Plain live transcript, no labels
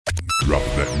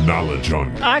Dropping that knowledge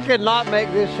on you. I could not make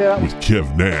this shit up. With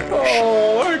Kev Nash.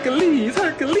 Oh, Hercules.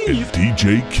 And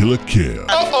DJ Killer Kev.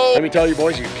 Uh-oh. Let me tell you,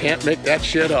 boys, you can't make that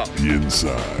shit up. The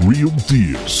Inside. Real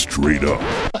deal, straight up.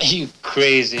 Are you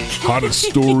crazy? Hottest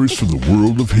stories from the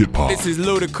world of hip-hop. This is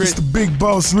Ludacris. It's the big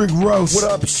boss, Rick Ross. What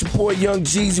up? It's your boy, Young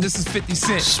Jeezy. This is 50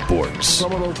 Cent. Sports.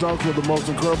 Some of those dunks were the most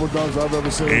incredible dunks I've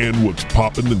ever seen. And what's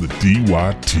popping in the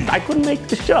DYT. I couldn't make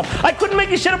this shit up. I couldn't make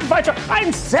this shit up if I tried.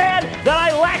 I'm sad that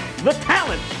I lack the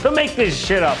talent to make this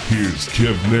shit up. Here's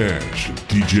Kev Nash and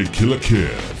DJ Killer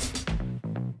Kev.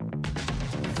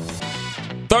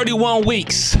 31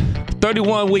 weeks.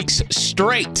 31 weeks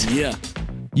straight. Yeah.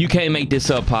 You Can't Make This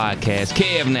Up podcast.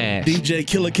 Kev Nash. DJ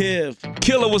Killer Kev.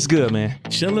 Killer, what's good, man?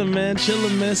 Chillin', man.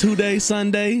 It's Who Day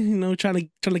Sunday. You know, trying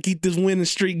to keep this winning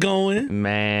streak going.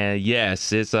 Man,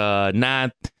 yes. It's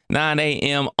 9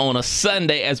 a.m. on a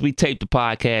Sunday as we tape the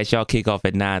podcast. Y'all kick off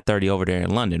at 9:30 over there in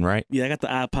London, right? Yeah, I got the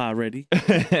iPod ready.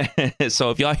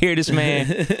 So if y'all hear this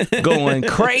man going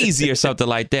crazy or something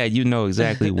like that, you know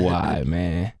exactly why,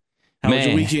 man. How was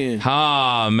your weekend?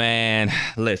 Oh, man.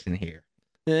 Listen here.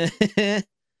 We're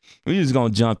just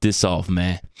going to jump this off,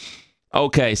 man.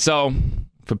 Okay, so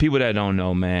for people that don't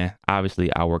know, man,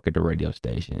 obviously I work at the radio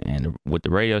station. And with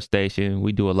the radio station,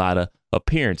 we do a lot of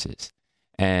appearances.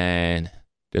 And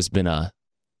there's been a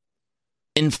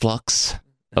influx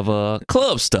of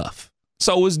club stuff.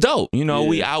 So it's dope. You know,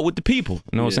 we out with the people.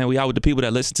 You know what I'm saying? We out with the people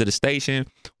that listen to the station.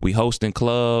 We hosting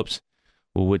clubs.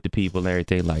 We're with the people and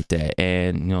everything like that.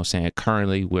 And, you know what I'm saying,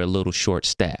 currently we're a little short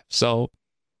staffed. So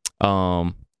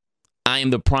I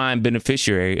am the prime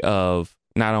beneficiary of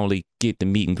not only get to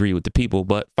meet and greet with the people,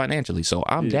 but financially. So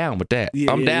I'm down with that.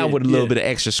 I'm down with a little bit of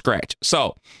extra scratch.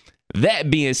 So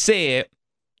that being said,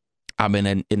 I've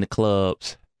been in the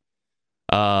clubs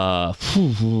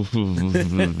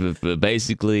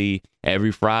basically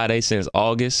every Friday since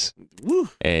August. Woo.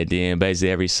 And then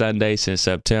basically every Sunday since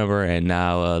September. And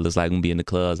now looks like I'm going to be in the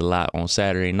clubs a lot on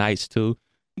Saturday nights too.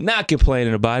 Not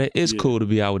complaining about it. It's cool to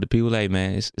be out with the people. Hey,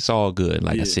 man, it's all good.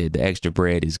 Like I said, the extra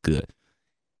bread is good.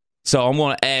 So I'm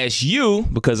going to ask you,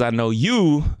 because I know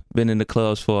you been in the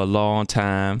clubs for a long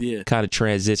time, kind of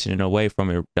transitioning away from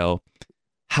it, though.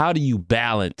 How do you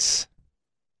balance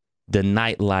the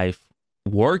nightlife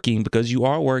working, because you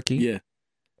are working,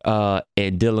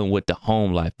 and dealing with the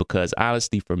home life? Because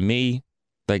honestly, for me,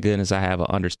 thank goodness I have an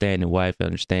understanding wife that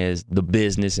understands the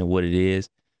business and what it is.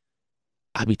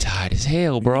 I be tired as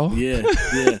hell, bro. Yeah,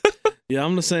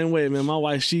 I'm the same way, man. My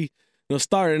wife, she,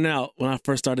 starting out when I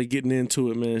first started getting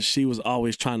into it, man, she was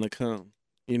always trying to come,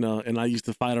 and I used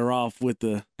to fight her off with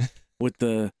the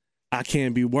I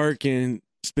can't be working,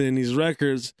 spinning these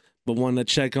records, but wanting to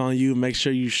check on you, make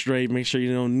sure you straight, make sure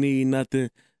you don't need nothing.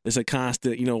 It's a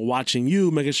constant, watching you,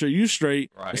 making sure you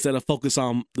straight instead of focus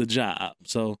on the job.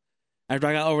 So after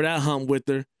I got over that hump with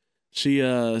her,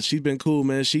 she's been cool,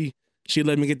 man. She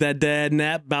let me get that dad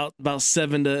nap about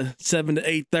 7 to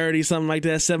 8:30, something like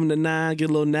that, 7 to 9, get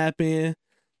a little nap in,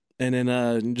 and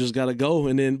then just gotta go.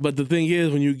 And then, but the thing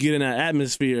is, when you get in that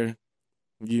atmosphere,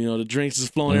 the drinks is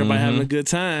flowing, everybody having a good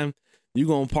time, you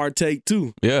gonna partake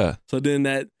too. Yeah. So then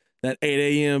that 8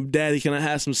 a.m. daddy, can I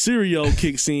have some cereal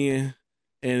kicks in,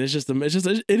 and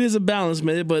it is a balance,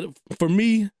 man. But for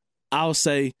me, I'll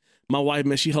say my wife,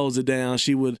 man, she holds it down.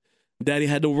 Daddy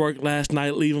had to work last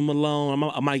night, leave him alone.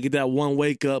 I might get that one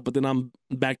wake up, but then I'm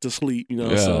back to sleep,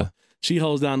 So she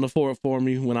holds down the fort for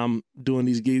me when I'm doing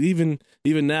these gigs. Even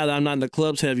now that I'm not in the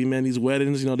clubs heavy, man, these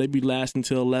weddings, they be lasting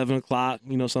till 11 o'clock.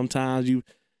 Sometimes you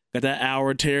got that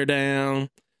hour tear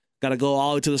down. Got to go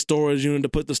all the way to the storage unit to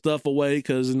put the stuff away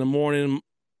because in the morning,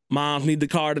 moms need the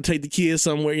car to take the kids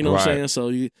somewhere, what I'm saying? So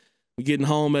you're getting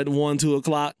home at 1, 2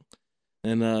 o'clock.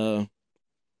 And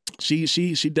She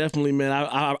definitely, man.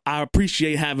 I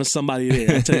appreciate having somebody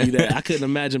there. I tell you that. I couldn't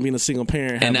imagine being a single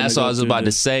parent. And that's what I was about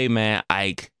to say, man.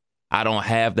 I don't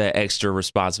have that extra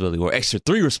responsibility or extra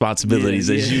 3 responsibilities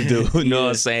as you do. You know what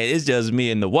I'm saying? It's just me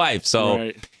and the wife.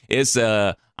 So it's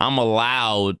I'm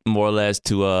allowed more or less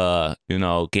to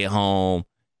get home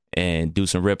and do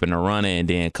some ripping and running, and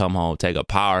then come home, take a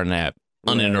power nap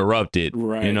uninterrupted.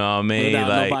 Right. You know what I mean?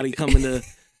 Without nobody coming to.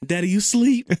 Daddy, you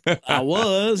sleep? I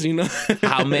was,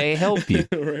 How may I help you?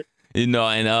 Right. And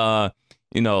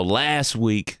last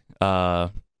week,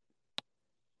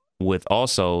 with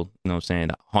also,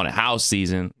 the haunted house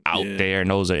season out there,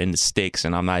 and those are in the sticks,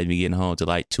 and I'm not even getting home till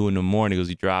like 2 a.m. because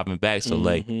we driving back so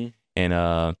late. And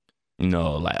we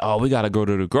gotta go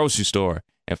to the grocery store.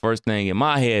 And first thing in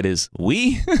my head is,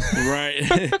 we? Right.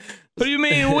 What do you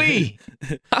mean, we?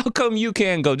 How come you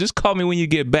can't go? Just call me when you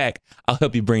get back. I'll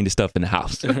help you bring the stuff in the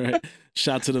house. Right.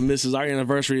 Shout out to the missus. Our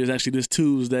anniversary is actually this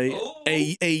Tuesday.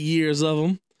 8 years of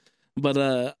them. But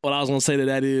what I was gonna say to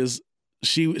that is,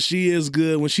 she is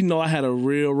good when she know I had a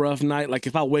real rough night. Like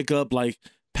if I wake up like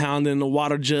pounding the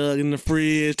water jug in the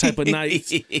fridge type of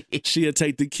nights, she'll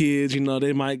take the kids. You know,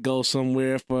 they might go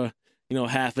somewhere for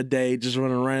half a day, just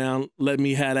run around. Let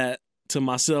me have that to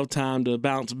myself time to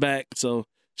bounce back. So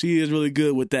she is really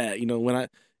good with that.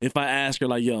 If I ask her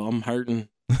like, yo, I'm hurting,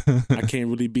 I can't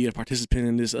really be a participant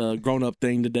in this grown up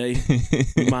thing today.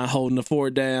 You mind holding the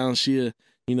fort down? She'll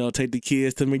take the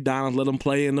kids to McDonald's, let them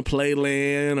play in the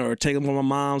playland, or take them to my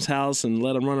mom's house and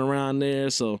let them run around there.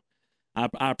 So I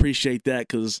appreciate that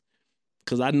because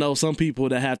I know some people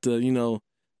that have to,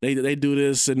 they do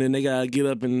this and then they gotta get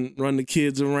up and run the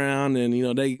kids around, and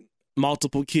they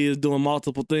multiple kids doing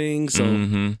multiple things. So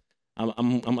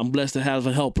I'm blessed to have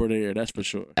a helper there. That's for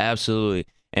sure. Absolutely.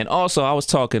 And also, I was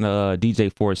talking to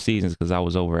DJ Four Seasons because I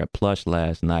was over at Plush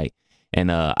last night,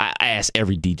 and I asked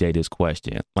every DJ this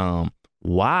question.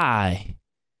 Why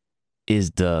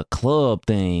is the club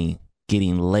thing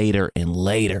getting later and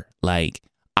later? Like,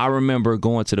 I remember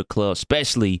going to the club,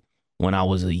 especially when I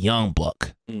was a young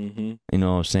buck. You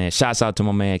know what I'm saying? Shouts out to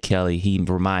my man Kelly. He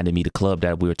reminded me the club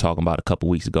that we were talking about a couple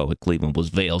weeks ago in Cleveland was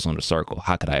Vales on the Circle.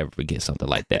 How could I ever forget something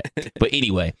like that? But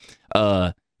anyway,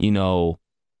 getting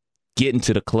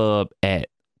to the club at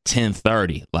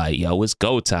 10:30, like, yo, it's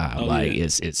go time.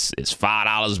 It's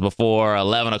 $5 before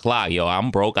 11 o'clock. Yo,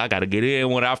 I'm broke. I gotta get in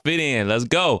when I fit in. Let's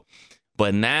go.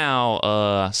 But now,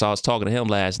 so I was talking to him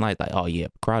last night, like, oh yeah,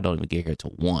 crowd don't even get here till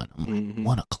 1. I'm like,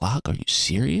 1 o'clock? Are you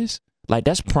serious? Like,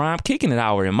 that's prime kicking it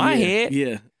hour in my head.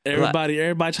 Yeah.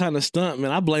 Everybody trying to stunt,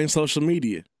 man. I blame social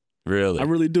media. Really? I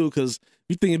really do, because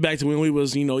you thinking back to when we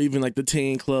was, even like the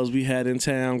teen clubs we had in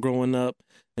town growing up.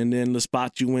 And then the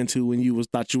spot you went to when you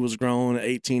thought you was grown,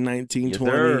 18, 19,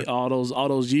 20, all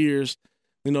those years.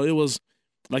 It was,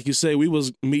 like you say, we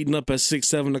was meeting up at 6,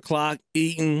 7 o'clock,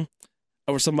 eating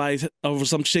over some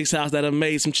chick's house that have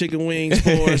made some chicken wings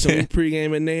for us, and we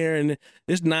pregame in there, and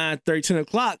it's 9:30, 10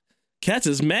 o'clock. Cats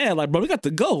is mad, like, bro, we got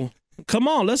to go. Come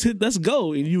on, let's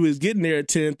go. And you was getting there at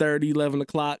 10:30, 11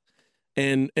 o'clock.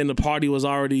 And the party was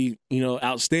already,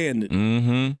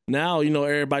 outstanding. Now,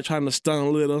 everybody trying to stunt a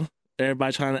little.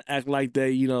 Everybody trying to act like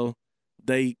they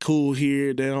cool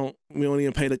here. We don't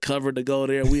even pay the cover to go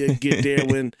there. We'll get there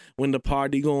when the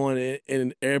party going,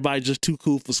 and everybody just too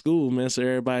cool for school, man. So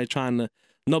everybody trying to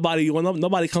nobody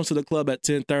comes to the club at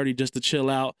 10:30 just to chill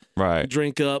out, right?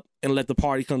 Drink up and let the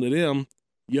party come to them.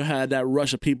 You'll have that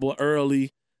rush of people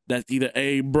early that's either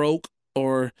A, broke,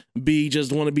 or B,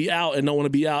 just want to be out and don't want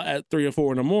to be out at 3 or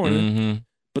 4 in the morning.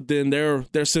 But then they're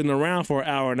sitting around for an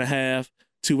hour and a half,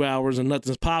 2 hours, and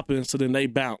nothing's popping, so then they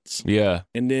bounce. Yeah.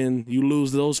 And then you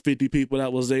lose those 50 people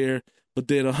that was there, but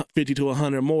then 50 to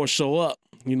 100 more show up,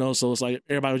 so it's like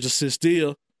everybody would just sit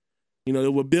still.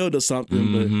 It would build or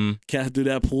something, but cats do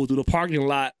that pull through the parking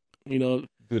lot, Do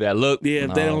that look. Yeah,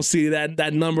 if they don't see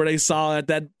that number they saw at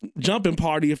that jumping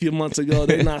party a few months ago,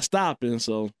 they're not stopping,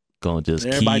 so. Gonna just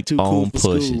everybody keep cool on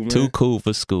pushing. School, too cool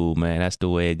for school, man. That's the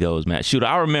way it goes, man. Shoot,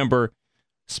 I remember,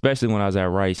 especially when I was at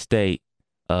Wright State,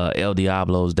 El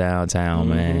Diablo's downtown,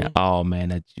 man. Oh, man,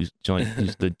 that joint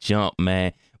used to jump,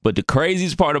 man. But the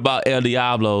craziest part about El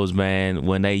Diablo's, man,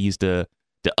 when they used to,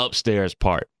 the upstairs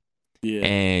part. Yeah.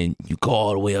 And you go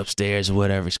all the way upstairs or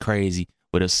whatever, it's crazy.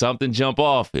 But if something jump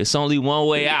off, it's only one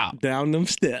way out. Down them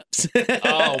steps.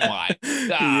 Oh, my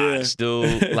gosh,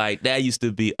 dude. Like, that used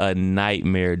to be a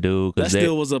nightmare, dude. That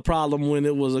still was a problem when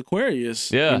it was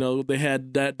Aquarius. Yeah. They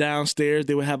had that downstairs.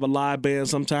 They would have a live band.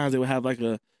 Sometimes they would have like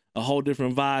a whole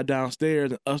different vibe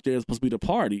downstairs. And upstairs was supposed to be the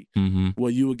party.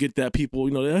 Where you would get that people,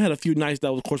 they had a few nights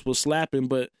that, of course, was slapping,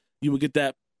 but you would get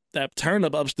that turn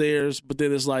up upstairs, but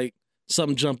then it's like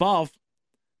something jump off.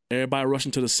 Everybody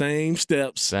rushing to the same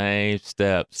steps. So,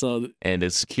 and the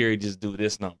security just do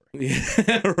this number. Yeah,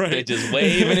 right. They're just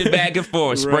waving it back and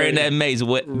forth, spraying that mace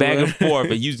back and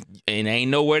forth, and ain't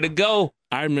nowhere to go.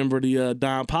 I remember the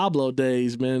Don Pablo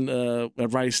days, man,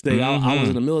 at Wright State. I was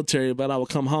in the military, but I would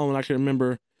come home, and I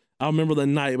remember the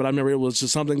night, but I remember it was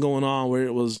just something going on where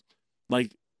it was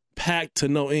like packed to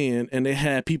no end, and they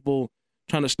had people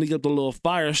trying to sneak up the little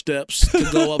fire steps to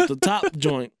go up the top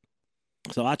joint.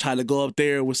 So I tried to go up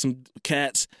there with some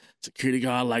cats. Security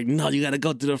guard like, no, you got to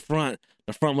go to the front.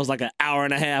 The front was like an hour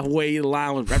and a half wait. The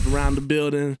line was wrapped around the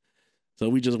building. So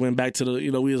we just went back to we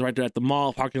was right there at the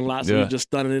mall parking lot. So we just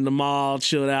stunted in the mall,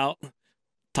 chilled out,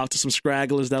 talked to some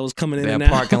scragglers that was coming in and out.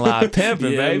 Parking lot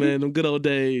pimping, yeah, baby. Man, them good old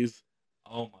days.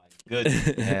 Oh, my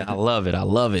Good. Man, I love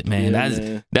it, man.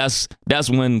 Yeah, That's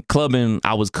when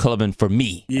I was clubbing for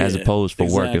me as opposed for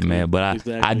working, man. But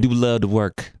I do love to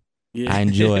work. Yeah. I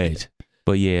enjoy it.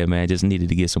 But yeah, man, just needed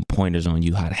to get some pointers on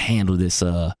you how to handle this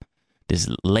this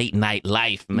late night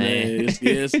life, man.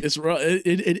 It's rough.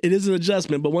 It is an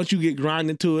adjustment, but once you get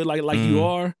grinding to it like you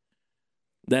are,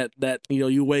 that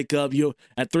you wake up, you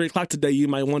at 3:00 today, you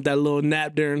might want that little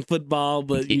nap during football,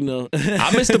 but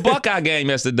I missed the Buckeye game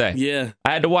yesterday. Yeah,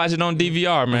 I had to watch it on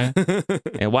DVR, man,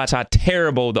 and watch how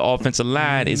terrible the offensive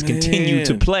line is continuing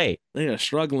to play. They are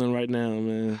struggling right now,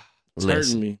 man. It's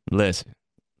hurting me. Listen,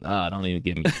 don't even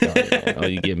get me started.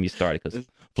 Don't you get me started because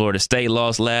Florida State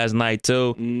lost last night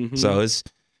too. Mm-hmm. So it's.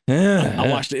 I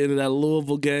watched the end of that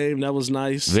Louisville game. That was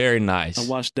nice. Very nice. I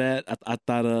watched that. I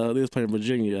thought they was playing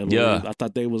Virginia. I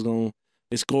thought they was going.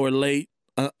 They scored late,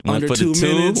 under 2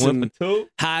 minutes. Went for two.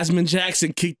 Heisman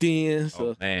Jackson kicked in. So.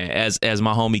 Oh, man, as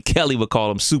my homie Kelly would call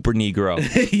him, Super Negro,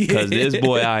 because this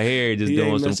boy out here just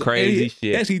doing some crazy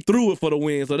shit. Actually threw it for the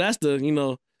win. So that's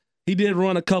he did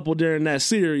run a couple during that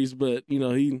series, but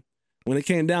he when it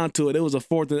came down to it, it was a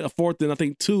fourth and I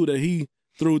think 2 that he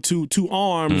threw two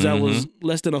arms that was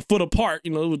less than a foot apart.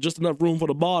 It was just enough room for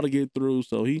the ball to get through.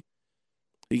 So he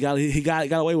got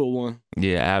away with one.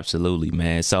 Yeah, absolutely,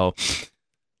 man. So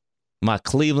my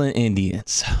Cleveland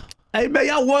Indians. Hey man,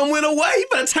 y'all 1 win away. You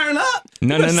better turn up.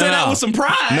 No. Say that with some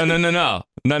pride. No.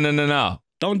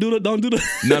 Don't do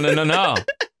the. No.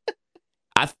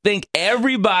 I think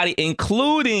everybody,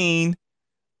 including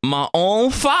my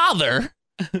own father,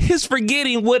 is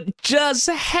forgetting what just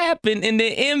happened in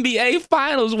the NBA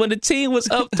Finals when the team was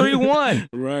up 3-1.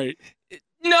 Right.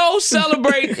 No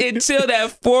celebrate until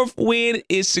that fourth win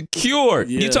is secured.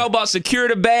 Yeah. You talk about secure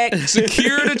the bag,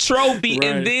 secure the trophy, Right.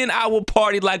 and then I will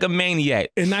party like a maniac.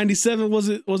 In '97, was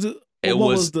it? It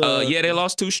was they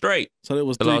lost 2 straight. So it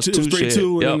was They lost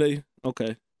 3-2, and Yep. then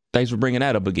okay. Thanks for bringing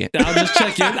that up again. I was just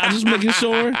checking. I'm just making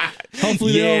sure.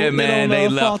 Hopefully, they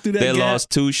don't fall through that They gap. lost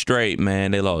 2 straight,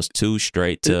 man. They lost 2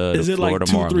 straight to Is the it Florida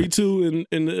like Marlins. 2-3-2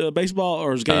 in baseball,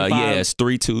 or is game 5? Yeah, it's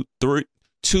 3-2,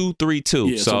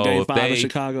 2-3-2. Yeah, so game 5 in if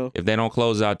Chicago. they don't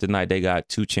close out tonight, they got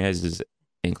 2 chances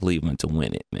in Cleveland to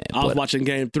win it, man. I was watching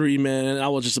game 3, man, and I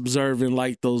was just observing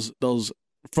like those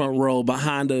front row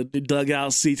behind the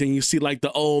dugout seats, and you see like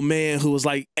the old man who was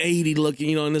like 80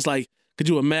 looking, and it's like, could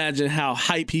you imagine how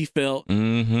hype he felt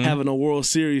having a World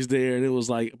Series there? And it was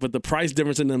like, but the price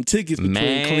difference in them tickets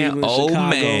between Cleveland and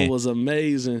Chicago was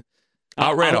amazing.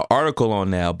 I read an article on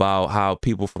that about how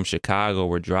people from Chicago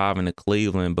were driving to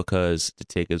Cleveland because the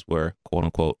tickets were, quote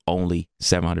unquote, only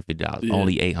 $750,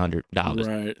 only $800.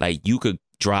 Right. Like you could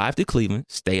drive to Cleveland,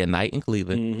 stay a night in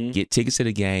Cleveland, get tickets to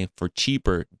the game for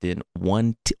cheaper than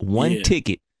one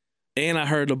ticket. And I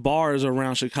heard the bars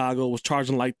around Chicago was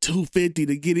charging like $250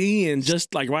 to get in,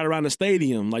 just like right around the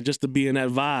stadium, like just to be in that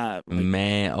vibe. Like,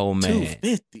 man, oh man,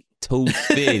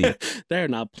 $250. They're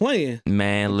not playing.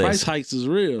 Man, listen. Price hikes is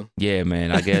real. Yeah,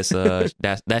 man. I guess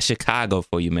that's Chicago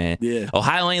for you, man. Yeah.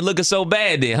 Ohio ain't looking so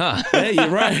bad then, huh? Hey, you're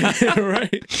right.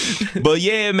 Right. But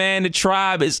yeah, man, the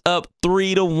Tribe is up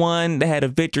 3-1. They had a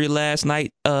victory last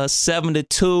night,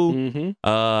 7-2.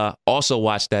 Also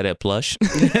watched that at Plush.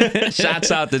 Shouts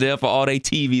out to them for all their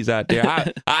TVs out there.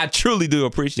 I truly do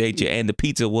appreciate you, and the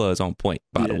pizza was on point,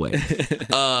 by the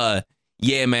way.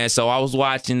 Yeah, man. So I was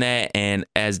watching that, and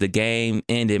as the game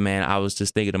ended, man, I was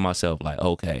just thinking to myself, like,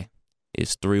 okay,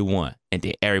 it's 3-1. And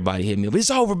then everybody hit me up. It's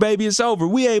over, baby. It's over.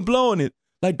 We ain't blowing it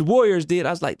like the Warriors did.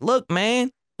 I was like, look, man.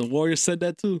 The Warriors said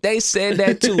that too. They said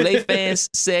that too. They fans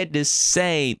said the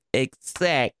same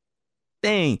exact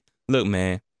thing. Look,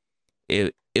 man,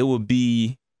 it would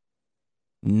be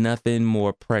nothing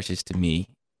more precious to me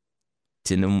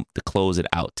to close it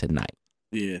out tonight.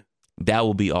 Yeah. That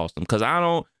would be awesome. Cause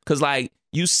like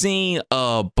you seen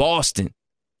Boston,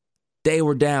 they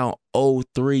were down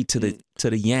 0-3 to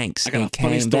the Yanks. I got and a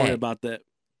funny story back. about that.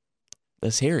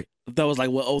 Let's hear it. That was like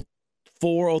what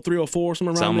 04, 03, 04, something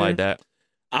around Something there. like that.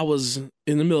 I was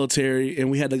in the military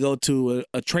and we had to go to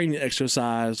a training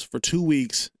exercise for 2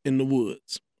 weeks in the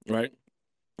woods, right?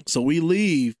 So we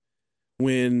leave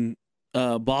when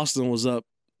Boston was up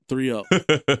 3-0.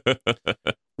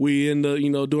 We end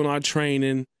up, doing our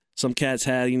training. Some cats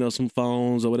had, some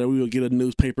phones or whatever. We would get a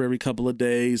newspaper every couple of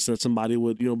days that somebody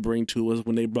would, bring to us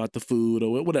when they brought the food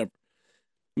or whatever.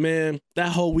 Man,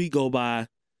 that whole week go by,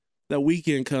 that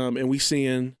weekend come, and we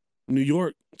seeing New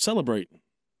York celebrating.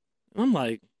 I'm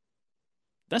like,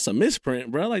 that's a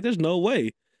misprint, bro. Like, there's no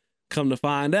way. Come to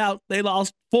find out, they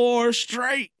lost 4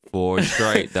 straight. 4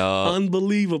 straight, dog.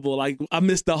 Unbelievable. Like, I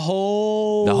missed the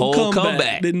whole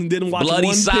comeback. Didn't watch Bloody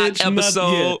one sock pitch,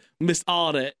 episode. Yeah, missed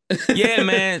all that. Yeah,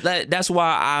 man. That's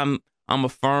why I'm a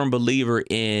firm believer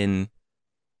in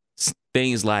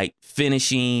things like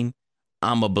finishing.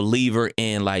 I'm a believer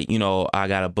in, like, you know, I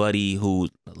got a buddy who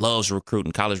loves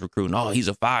recruiting, college recruiting. Oh, he's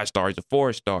a 5-star, he's a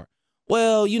 4-star.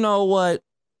 Well, you know what?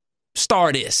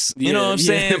 Star this. You know what I'm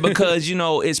saying? Because, you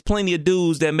know, it's plenty of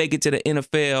dudes that make it to the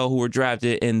NFL who were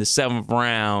drafted in the 7th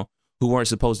round who weren't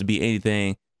supposed to be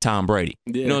anything. Tom Brady.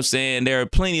 You know what I'm saying? There are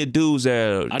plenty of dudes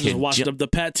that I just watched the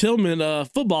Pat Tillman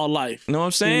football life. You know what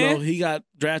I'm saying? You know, he got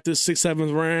drafted 6th,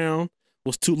 7th round,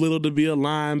 was too little to be a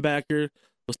linebacker,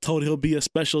 was told he'll be a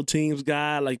special teams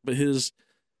guy, like, but his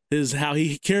how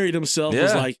he carried himself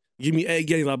was like, give me 8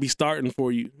 games, I'll be starting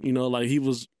for you. You know, like he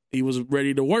was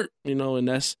ready to work, you know, and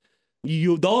that's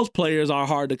those players are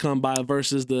hard to come by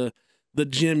versus the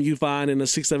gem you find in the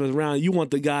 6th, 7th round. You want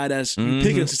the guy that's you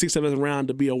picking the 6th, 7th round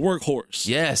to be a workhorse.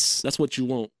 Yes. That's what you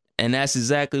want. And that's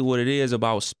exactly what it is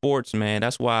about sports, man.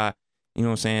 That's why, you know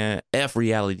what I'm saying, F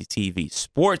reality TV.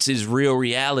 Sports is real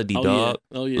reality, dog.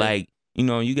 Yeah. Oh, yeah. Like, you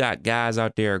know, you got guys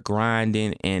out there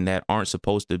grinding and that aren't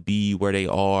supposed to be where they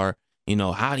are. You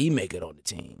know, how'd he make it on the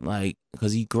team? Like,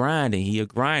 because he grinding, he a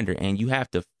grinder, and you have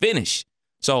to finish.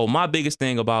 So my biggest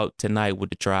thing about tonight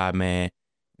with the Tribe, man,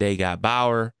 they got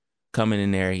Bauer coming in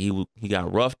there. He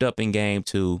got roughed up in game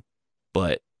 2,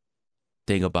 but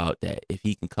think about that. If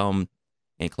he can come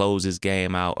and close this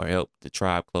game out or help the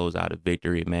Tribe close out a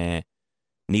victory, man,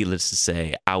 needless to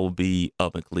say, I will be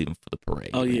up in Cleveland for the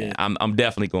parade. Oh, man. yeah. I'm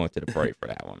definitely going to the parade for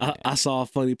that one, man. I saw a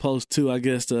funny post, too. I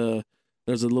guess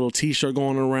there's a little T-shirt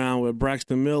going around with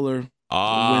Braxton Miller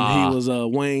when he was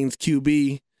Wayne's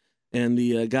QB. And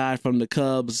the guy from the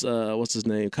Cubs, what's his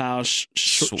name? Kyle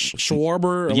Schwarber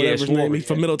or whatever his name. He's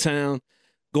from Middletown,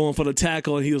 going for the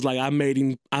tackle, and he was like, "I made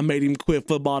him quit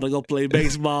football to go play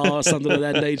baseball or something of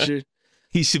that nature."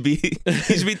 He should be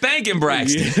thanking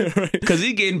Braxton because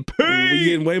he getting paid. We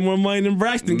getting way more money than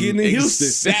Braxton getting in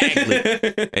Houston.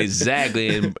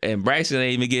 Exactly. And Braxton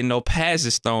ain't even getting no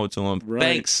passes thrown to him. Right.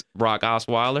 Thanks, Brock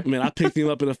Osweiler. Man, I picked him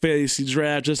up in a fantasy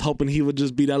draft just hoping he would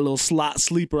just be that little slot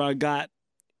sleeper I got.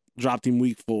 Dropped him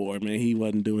week 4, man. He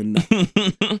wasn't doing nothing.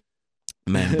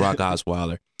 Man, Brock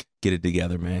Osweiler, get it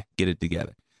together, man. Get it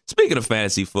together. Speaking of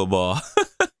fantasy football,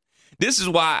 this is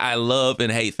why I love and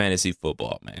hate fantasy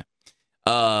football, man.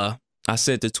 I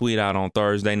sent the tweet out on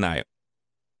Thursday night.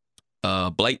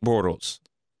 Blake Bortles,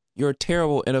 you're a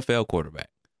terrible NFL quarterback,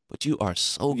 but you are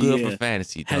so good for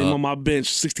fantasy, dog. Had him on my bench,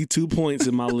 62 points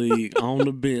in my league, on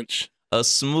the bench. A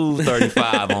smooth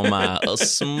 35 on mine. A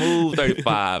smooth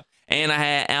 35. And I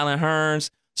had Allen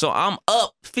Hurns. So I'm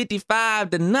up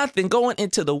 55-0 going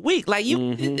into the week. Like,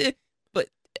 but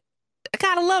I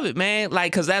gotta love it, man.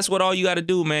 Like, because that's what all you gotta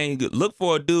do, man. You look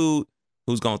for a dude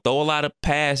who's gonna throw a lot of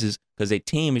passes because their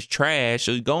team is trash.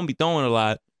 So you're gonna be throwing a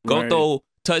lot. Go throw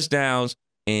touchdowns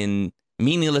and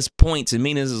meaningless points and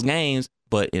meaningless games.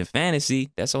 But in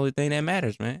fantasy, that's the only thing that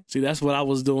matters, man. See, that's what I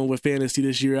was doing with fantasy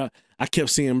this year. I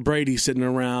kept seeing Brady sitting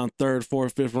around 3rd,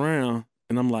 4th, 5th round,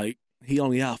 and I'm like, he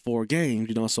only out 4 games,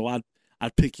 you know. So I'd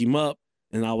pick him up,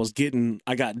 and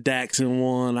I got Dax in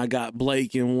one, I got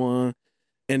Blake in one,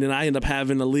 and then I ended up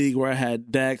having a league where I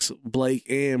had Dax, Blake,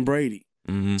 and Brady.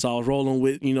 Mm-hmm. So I was rolling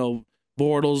with, you know,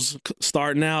 Bortles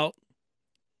starting out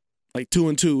like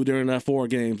 2-2 during that 4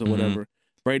 games or whatever.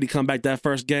 Brady come back that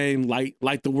first game, light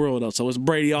the world up. So it's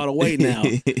Brady all the way now.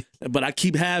 But I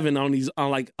keep having on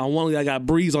one I got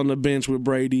Breeze on the bench with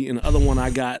Brady, and the other one I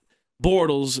got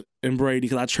Bortles and Brady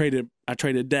because I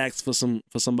traded Dax for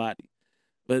somebody.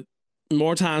 But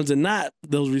more times than not,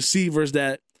 those receivers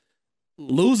that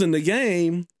losing the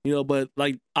game, you know, but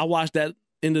like I watched that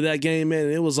end of that game, man,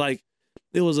 and it was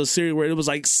a series where it was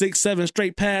like 6-7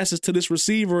 straight passes to this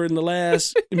receiver in the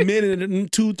last minute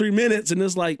and 2-3 minutes, and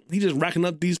it's like he just racking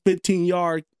up these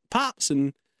 15-yard pops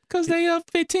and. Because they up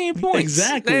 15 points.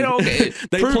 Exactly. They don't get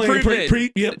they playing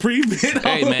pre-bid.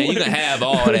 Hey, man, you can have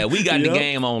all that. We got the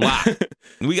game on lock.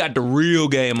 We got the real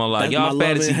game on lock. That's y'all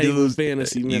fantasy dudes,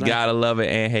 fantasy, man. You got to love it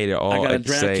and hate it all I got a at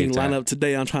the same DraftKings time. lineup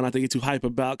today I'm trying not to get too hype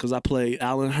about because I played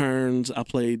Allen Hurns, I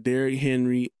played Derrick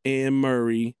Henry and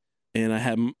Murray, and I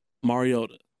had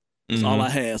Mariota. That's all I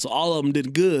had. So all of them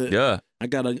did good. Yeah. I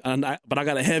got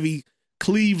a heavy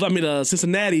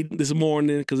Cincinnati this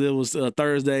morning because it was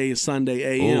Thursday,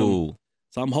 Sunday a.m. Ooh.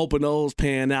 So I'm hoping those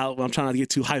pan out. I'm trying not to get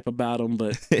too hype about them,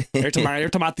 but every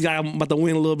time I think I'm about to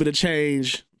win a little bit of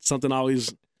change, something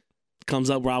always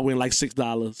comes up where I win like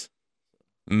 $6.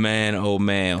 Man, oh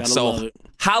man. Gotta So love it.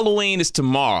 Halloween is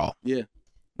tomorrow. Yeah.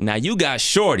 Now you got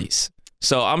shorties.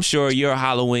 So I'm sure your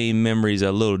Halloween memories are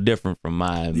a little different from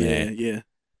mine, man. Yeah.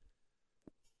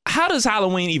 How does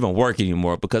Halloween even work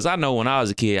anymore? Because I know when I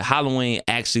was a kid, Halloween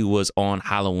actually was on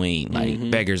Halloween,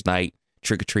 like Beggars Night,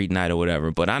 Trick or Treat Night, or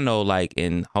whatever. But I know, like,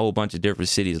 in a whole bunch of different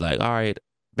cities, like, all right,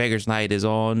 Beggars Night is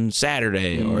on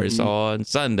Saturday or it's on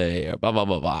Sunday or blah, blah,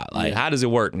 blah, blah. Like, how does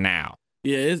it work now?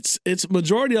 Yeah, it's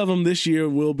majority of them this year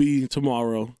will be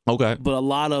tomorrow. Okay. But a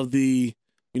lot of the,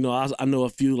 I know a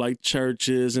few like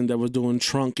churches and that were doing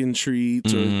trunk and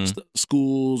treats or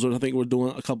schools, or I think we're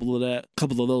doing a couple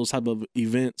of those type of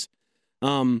events.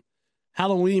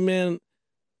 Halloween, man,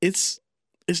 it's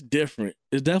different.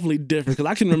 It's definitely different because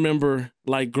I can remember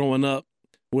like growing up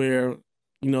where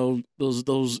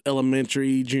those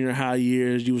elementary, junior high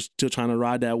years, you was still trying to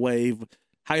ride that wave.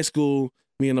 High school,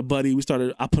 me and a buddy,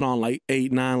 I put on like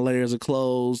 8-9 layers of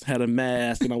clothes, had a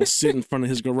mask, and I was sitting in front of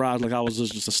his garage like I was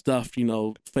just a stuffed,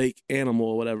 fake animal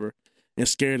or whatever, and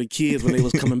scared the kids when they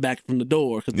was coming back from the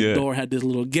door because the door had this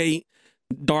little gate,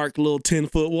 dark little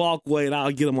 10-foot walkway, and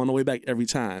I'll get them on the way back every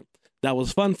time. That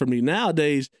was fun for me.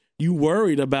 Nowadays, you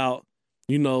worried about,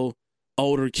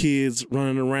 older kids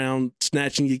running around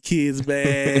snatching your kid's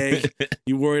bag.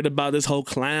 You worried about this whole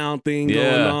clown thing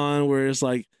going on where it's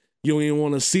like, you don't even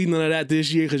want to see none of that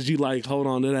this year because you like, hold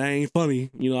on, that ain't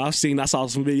funny. I saw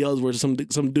some videos where some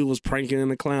dude was pranking in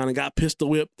the clown and got pistol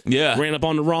whipped. Yeah, ran up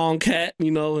on the wrong cat.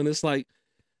 And it's like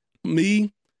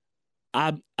me.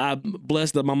 I'm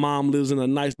blessed that my mom lives in a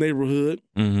nice neighborhood.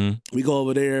 We go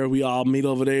over there. We all meet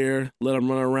over there. Let them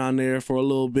run around there for a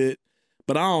little bit.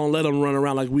 But I don't let them run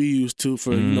around like we used to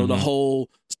for the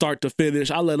whole start to finish.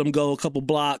 I let them go a couple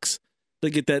blocks. They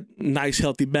get that nice,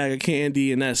 healthy bag of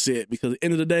candy, and that's it. Because at the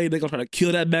end of the day, they're going to try to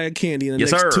kill that bag of candy in the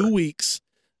next 2 weeks.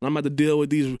 And I'm about to deal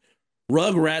with these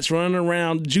rugrats running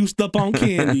around juiced up on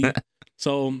candy.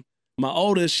 So my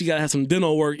oldest, she got to have some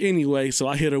dental work anyway. So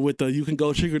I hit her with you can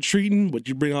go trick-or-treating, but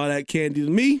you bring all that candy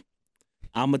to me.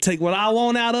 I'm going to take what I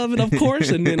want out of it, of course,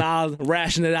 and then I'll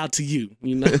ration it out to you,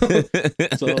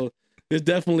 So it's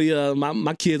definitely,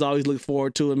 my kids always look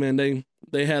forward to it, man.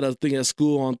 They had a thing at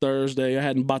school on Thursday. I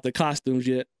hadn't bought the costumes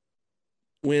yet.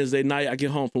 Wednesday night, I get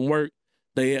home from work.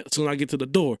 As soon as I get to the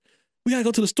door, we got to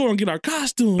go to the store and get our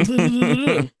costumes.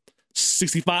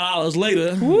 $65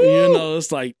 later,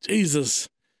 it's like, Jesus,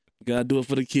 you got to do it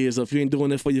for the kids. So if you ain't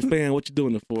doing it for your fan, what you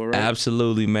doing it for, right?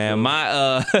 Absolutely, man.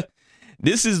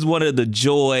 This is one of the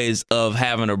joys of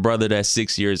having a brother that's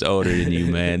 6 years older than you,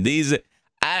 man.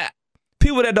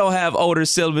 People that don't have older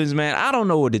siblings, man, I don't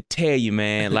know what to tell you,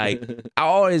 man. Like, I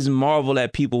always marvel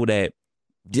at people that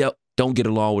don't get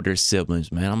along with their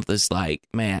siblings, man. I'm just like,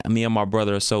 man, me and my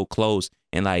brother are so close.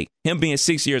 And, like, him being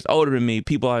 6 years older than me,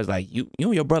 people always like, you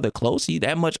and your brother close? He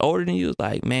that much older than you? It's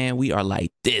like, man, we are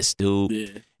like this, dude. Yeah.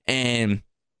 And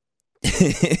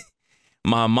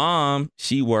my mom,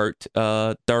 she worked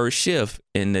third shift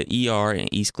in the ER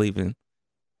in East Cleveland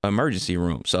emergency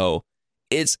room. So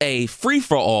it's a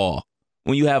free-for-all.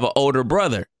 When you have an older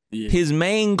brother, his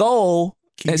main goal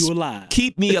is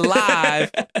keep me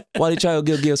alive while they try to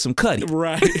give some cutty.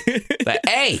 Right. Like,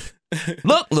 hey,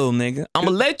 look, little nigga, I'm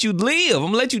going to let you live. I'm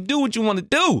going to let you do what you want to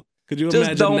do. Could you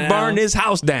just don't burn this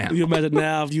house down. Could you imagine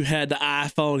now if you had the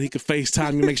iPhone, he could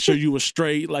FaceTime you, make sure you were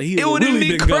straight. Like it would have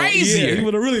really been crazy. Yeah, he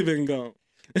would have really been gone.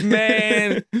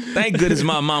 Man, thank goodness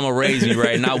my mama raised me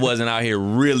right and I wasn't out here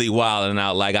really wilding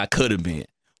out like I could have been.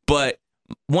 But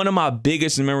one of my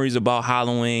biggest memories about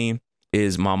Halloween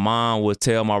is my mom would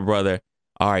tell my brother,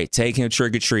 all right, take him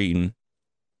trick-or-treating,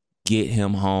 get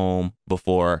him home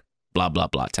before blah, blah,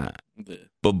 blah time. Yeah.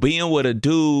 But being with a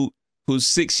dude who's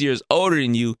 6 years older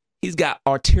than you, he's got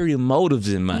ulterior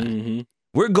motives in mind.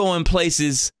 We're going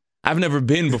places I've never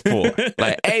been before.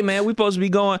 Like, hey, man, we supposed to be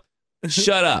going,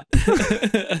 shut up.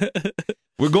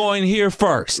 We're going here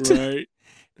first. Right.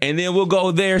 And then we'll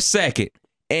go there second.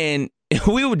 And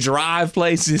we would drive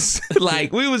places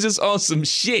like we was just on some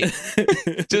shit.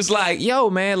 Just like, yo,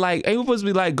 man, like, ain't we supposed to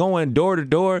be like going door to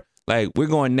door? Like, we're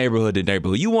going neighborhood to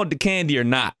neighborhood. You want the candy or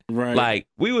not? Right. Like,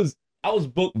 I was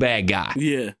book bag guy.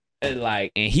 Yeah.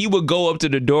 And he would go up to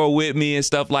the door with me and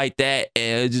stuff like that.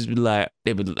 And it'd just be like,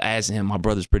 they would asking him, my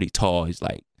brother's pretty tall. He's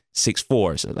like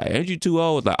 6'4". So like, ain't you too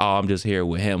old? Like, oh, I'm just here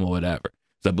with him or whatever.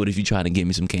 So, but if you're trying to give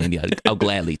me some candy, I'll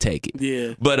gladly take it.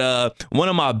 Yeah. But one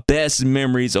of my best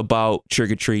memories about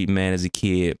trick-or-treating, man, as a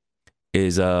kid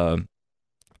is where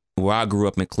I grew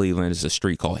up in Cleveland. There's a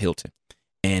street called Hilton.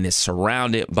 And it's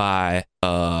surrounded by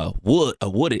a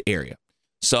wooded area.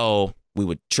 So we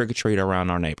would trick-or-treat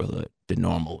around our neighborhood, the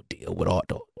normal deal with all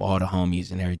the homies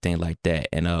and everything like that.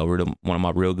 And one of my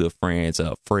real good friends,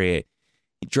 Fred,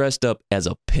 he dressed up as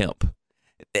a pimp.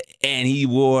 and he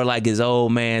wore like his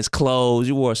old man's clothes.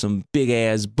 He wore some big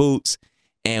ass boots,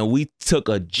 and we took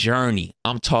a journey.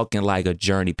 I'm talking like a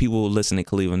journey. People who listen in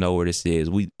Cleveland know where this is.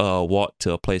 We walked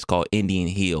to a place called Indian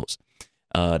Hills.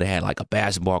 They had like a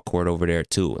basketball court over there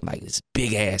too, and like this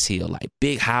big ass hill, like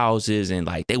big houses, and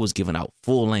like they was giving out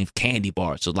full length candy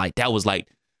bars. So like that was like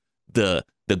the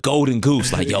golden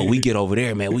goose. Like, yo, we get over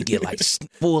there, man. We get like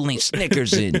full length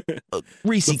Snickers and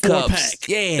Reese cups.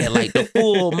 Yeah, like the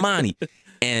full money.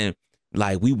 And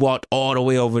like we walked all the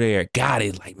way over there, got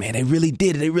it. Like, man, they really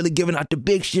did it. They really giving out the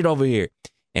big shit over here.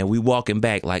 And we walking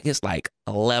back, like it's like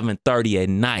 11:30 at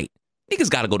night. Niggas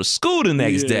got to go to school the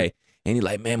next day. And he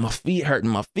like, man, my feet hurting,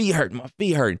 my feet hurting, my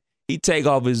feet hurting. He take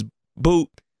off his boot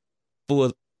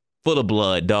full of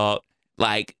blood, dog.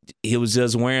 Like, he was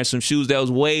just wearing some shoes that was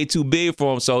way too big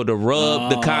for him. So the rub,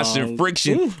 the constant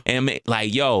friction, and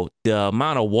like, yo, the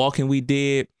amount of walking we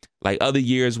did, like other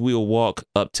years we'll walk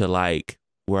up to like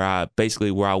where I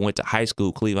went to high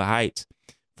school, Cleveland Heights,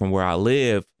 from where I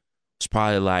live, it's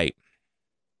probably like,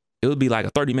 it would be like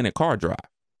a 30-minute car drive.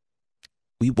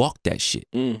 We walked that shit.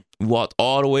 We walked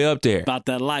all the way up there. About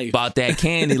that life. About that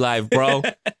candy life, bro.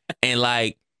 And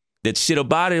like, the shit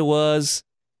about it was,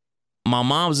 my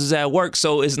mom's is at work,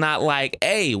 so it's not like,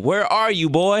 hey, where are you,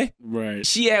 boy? Right.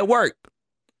 She at work.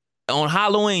 On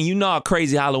Halloween, you know how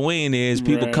crazy Halloween is.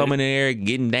 People coming in there,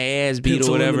 getting their ass beat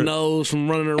or whatever. In the nose from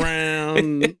running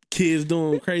around, kids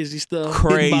doing crazy stuff.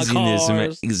 Craziness,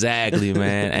 man. Exactly,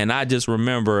 man. And I just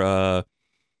remember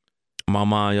my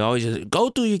mom always just go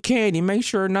through your candy, make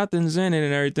sure nothing's in it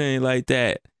and everything like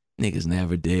that. Niggas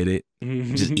never did it.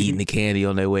 Just eating the candy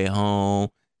on their way home.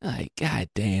 Like,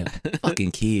 goddamn,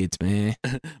 fucking kids, man.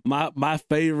 My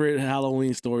favorite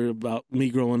Halloween story about me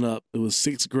growing up, it was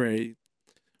 6th grade.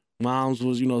 Mom's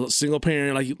was, single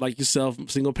parent, like yourself,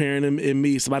 single parent and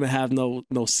me. So I didn't have no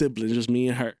siblings, just me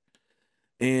and her.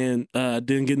 And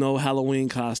didn't get no Halloween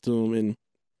costume. And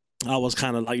I was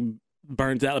kind of like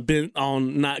burnt out, bent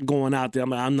on not going out there. I'm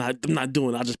like, I'm not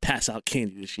doing it. I'll just pass out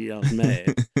candy this year. I was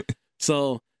mad.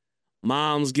 So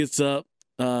Mom's gets up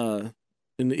in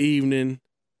the evening,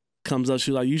 comes up,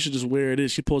 she's like, you should just wear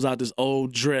this. She pulls out this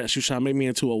old dress. She was trying to make me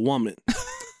into a woman.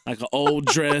 Like an old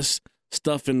dress,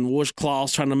 stuff in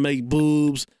washcloths, trying to make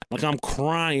boobs. Like, I'm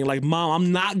crying. Like, Mom,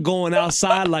 I'm not going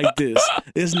outside like this.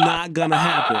 It's not gonna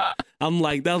happen. I'm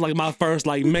like, that was like my first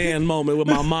like man moment with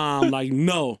my mom. Like,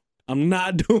 no, I'm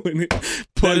not doing it.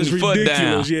 That is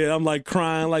ridiculous. Yeah, I'm like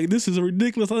crying. Like, this is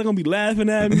ridiculous. They're gonna be laughing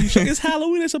at me. It's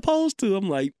Halloween. They're supposed to. I'm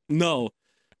like, no.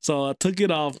 So I took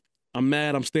it off. I'm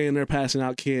mad. I'm staying there passing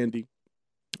out candy.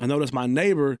 I noticed my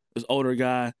neighbor, this older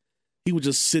guy, he was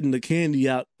just sitting the candy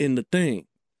out in the thing.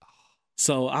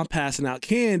 So I'm passing out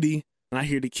candy, and I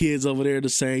hear the kids over there the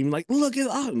same, like, look at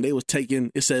it. And they was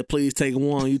taking, it said, please take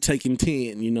 1, you taking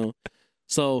 10,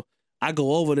 So I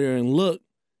go over there and look,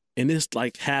 and it's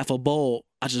like half a bowl.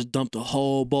 I just dumped the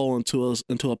whole bowl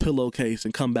into a pillowcase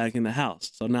and come back in the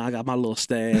house. So now I got my little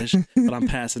stash that I'm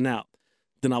passing out.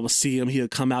 Then I would see him. He'll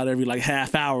come out every like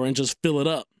half hour and just fill it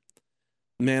up.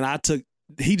 Man,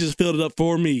 he just filled it up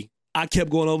for me. I kept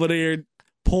going over there,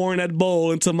 pouring that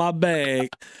bowl into my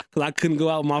bag because I couldn't go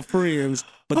out with my friends.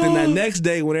 But then that next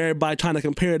day when everybody trying to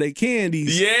compare their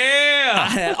candies, I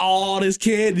had all this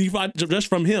candy just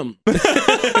from him.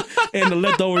 And the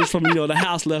leftovers from, the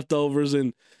house leftovers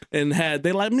and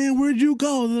they like, man, where'd you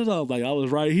go? Like, I was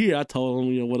right here. I told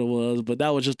them, what it was. But that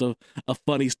was just a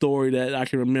funny story that I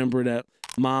can remember, that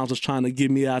Mom was trying to get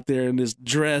me out there in this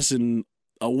dress and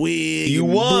a wig. You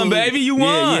won, baby. You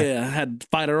won. Yeah, I had to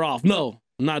fight her off. No,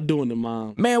 I'm not doing it,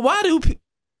 Mom. Man, why do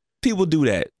people do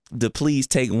that? The please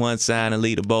take one sign and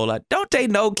leave the bowl. Like, don't they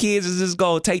know kids is just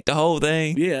gonna take the whole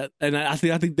thing? Yeah, and I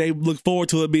think they look forward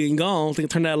to it being gone. They can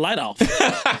turn that light off.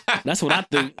 That's what I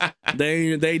think.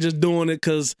 They just doing it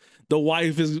because the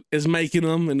wife is making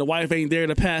them, and the wife ain't there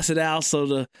to pass it out.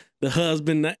 So the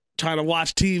husband trying to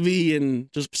watch TV and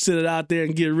just sit it out there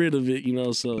and get rid of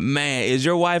it. So man, is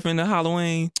your wife into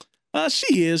Halloween?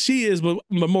 She is, but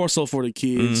more so for the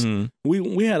kids.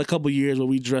 Mm-hmm. We had a couple years where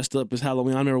we dressed up as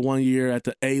Halloween. I remember one year at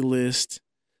the A-List.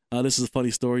 This is a funny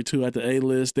story too. At the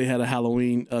A-List, they had a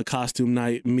Halloween costume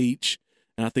night, Meech,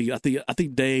 and I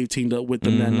think Dave teamed up with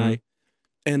them that night.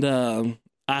 And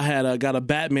I had got a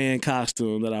Batman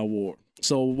costume that I wore.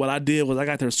 So what I did was I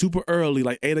got there super early,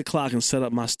 like 8 o'clock, and set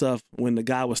up my stuff when the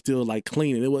guy was still like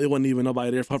cleaning. It wasn't even nobody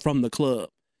there from the club.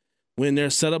 Went there,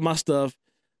 set up my stuff.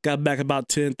 Got back about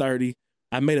 10:30.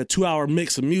 I made a 2-hour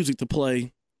mix of music to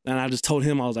play, and I just told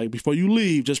him, I was like, before you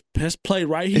leave, just press play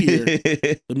right here.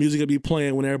 The music will be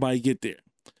playing when everybody get there.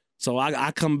 So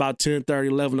I come about 10:30,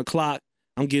 11 o'clock.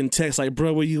 I'm getting texts like,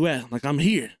 bro, where you at? Like, I'm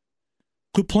here.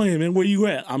 quit playing, man. Where you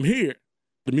at? I'm here.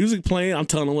 The music playing. I'm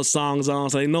telling them what songs on,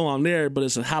 so they know I'm there. But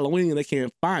it's a Halloween and they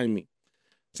can't find me.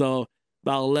 So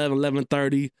about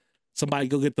 11:30, somebody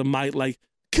go get the mic like,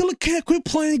 Killer Cat, quit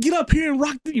playing. Get up here and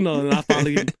rock. And I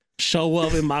finally show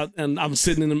up and I'm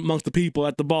sitting in amongst the people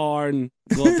at the bar and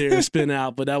go up there and spin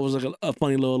out. But that was like a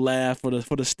funny little laugh for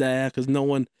the staff because no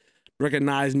one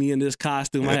recognized me in this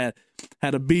costume. I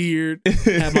had a beard,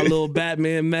 had my little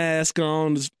Batman mask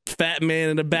on, this fat man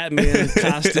in a Batman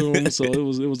costume. So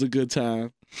it was a good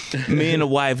time. Me and the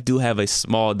wife do have a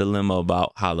small dilemma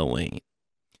about Halloween.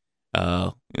 You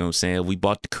know what I'm saying? We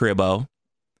bought the cribbo.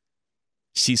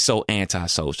 She's so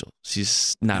antisocial.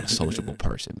 She's not a sociable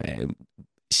person, man.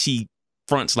 She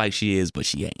fronts like she is, but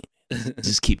she ain't.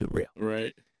 Just keep it real.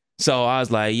 Right. So I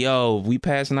was like, yo, we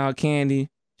passing out candy.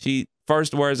 She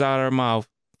first words out of her mouth,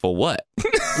 for what?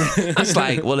 I was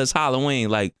like, well, it's Halloween.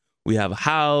 Like, we have a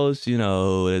house,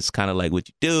 it's kind of like what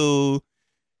you do.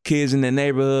 Kids in the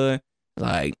neighborhood.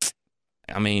 Like,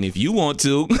 I mean, if you want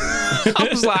to. I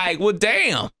was like, well,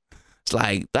 damn. It's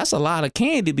like, that's a lot of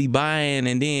candy to be buying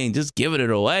and then just giving it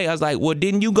away. I was like, well,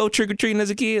 didn't you go trick-or-treating as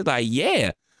a kid? Like,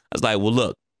 yeah. I was like, well,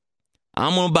 look,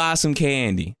 I'm going to buy some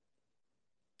candy.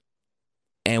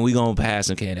 And we going to pass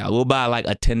some candy. We'll buy like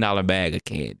a $10 bag of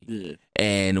candy. Yeah.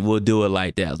 And we'll do it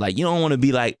like that. I was like, you don't want to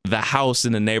be like the house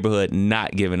in the neighborhood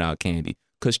not giving out candy.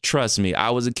 Because trust me, I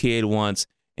was a kid once.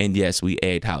 And yes, we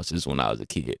egged houses when I was a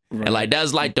kid. Right. And like,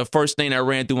 that's like the first thing that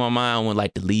ran through my mind when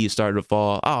like the leaves started to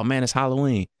fall. Oh man, it's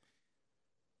Halloween.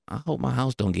 I hope my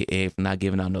house don't get egged for not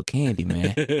giving out no candy,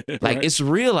 man. Like, right. It's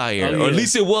real out here. Or at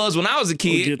least it was when I was a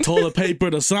kid. We'll get toilet paper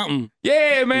or something.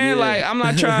 Yeah, man. Yeah. Like, I'm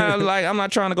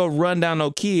not trying to go run down no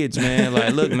kids, man.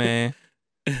 Like, look, man.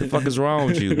 What the fuck is wrong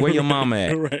with you? Where your mom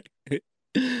at? Right.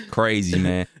 Crazy,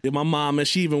 man. Yeah, my mom, and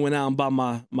she even went out and bought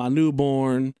my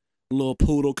newborn little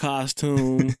poodle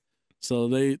costume. So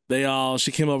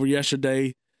she came over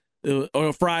yesterday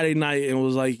or Friday night and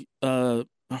was like,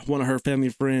 one of her family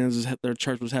friends, their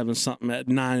church was having something at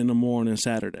 9 a.m.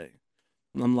 Saturday.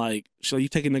 And I'm like, so you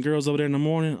taking the girls over there in the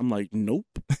morning? I'm like, nope.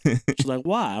 She's like,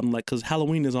 why? I'm like, because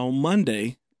Halloween is on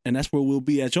Monday, and that's where we'll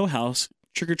be at your house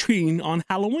trick-or-treating on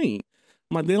Halloween.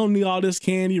 I'm like, they don't need all this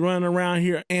candy running around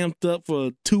here amped up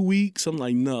for 2 weeks. I'm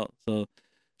like, no. So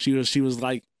she was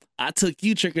like, I took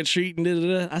you trick-or-treating.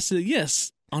 I said,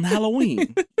 yes. On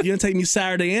Halloween. You're going to take me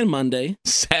Saturday and Monday.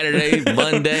 Saturday,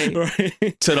 Monday,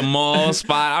 right. To the mall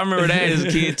spot. I remember that as a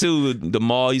kid, too. The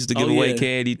mall used to give away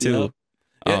candy, too.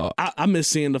 Yeah. I miss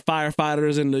seeing the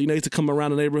firefighters and they used to come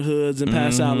around the neighborhoods and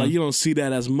pass out. Like, you don't see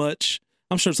that as much.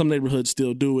 I'm sure some neighborhoods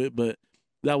still do it, but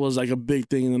that was like a big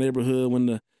thing in the neighborhood when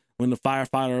the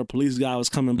firefighter or police guy was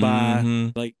coming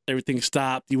by. Like, everything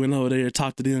stopped. You went over there,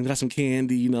 talked to them, got some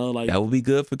candy, like. That would be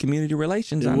good for community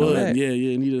relations. It would. Yeah.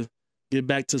 You need to get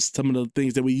back to some of the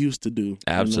things that we used to do.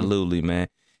 Absolutely, man.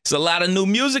 It's a lot of new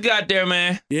music out there,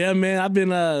 man. Yeah, man. I've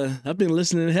been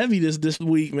listening heavy this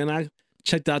week, man. I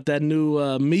checked out that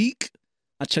new Meek.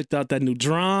 I checked out that new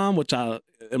Drum, which I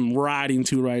am riding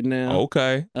to right now.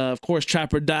 Okay. Of course,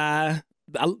 Trapper Die.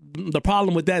 The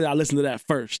problem with that, I listened to that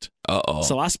first. Uh-oh.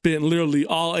 So I spent literally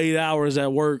all 8 hours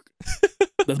at work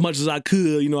as much as I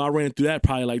could. I ran through that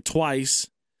probably like twice.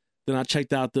 Then I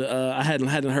checked out I hadn't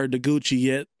heard the Gucci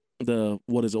yet.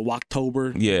 What is it,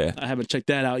 Walktober? Yeah. I haven't checked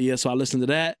that out yet, so I listened to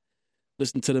that,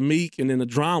 listened to the Meek, and then the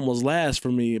Drum was last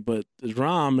for me. But the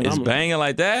Drum, it's banging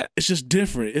like that? It's just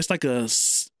different. It's like a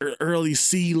early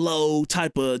C-low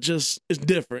type of it's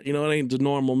different. It ain't the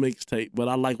normal mixtape, but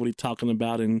I like what he's talking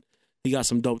about, and he got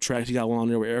some dope tracks. He got one on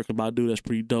there with Erykah Badu that's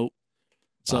pretty dope.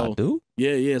 So, Badu?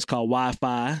 Yeah, it's called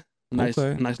Wi-Fi. Nice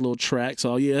little track.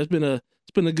 So, yeah, it's been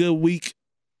a good week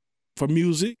for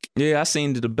music. Yeah, I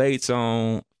seen the debates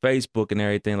on Facebook and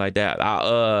everything like that.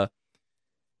 I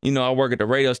work at the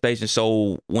radio station,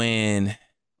 so when a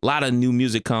lot of new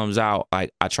music comes out, I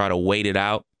try to wait it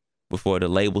out before the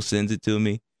label sends it to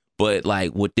me. But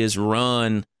like with this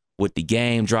run, with the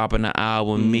Game dropping the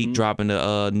album, Meek dropping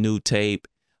the new tape,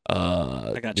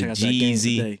 I got to check out Jeezy. That Game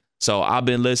today. So I've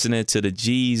been listening to the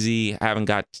Jeezy. I haven't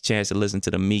got the chance to listen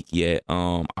to the Meek yet.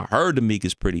 I heard the Meek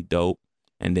is pretty dope,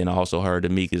 and then I also heard the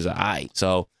Meek is alright.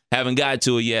 So haven't got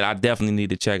to it yet. I definitely need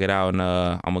to check it out, and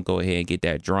I'm gonna go ahead and get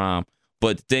that Drum.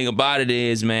 But the thing about it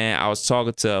is, man, I was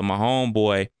talking to my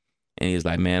homeboy, and he was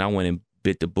like, man, I went and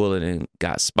bit the bullet and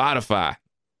got Spotify.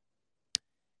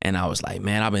 And I was like,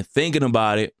 man, I've been thinking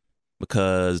about it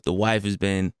because the wife has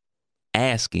been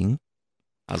asking.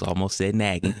 I was almost said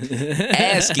nagging.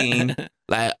 Asking,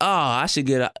 like, oh, I should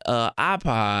get an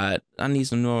iPod. I need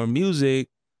some more music,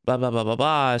 blah, blah, blah, blah,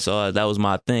 blah. So that was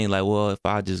my thing. Like, well, if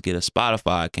I just get a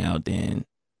Spotify account, then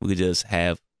we could just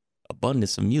have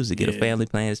abundance of music. Get a Yeah. family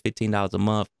plan. It's $15 a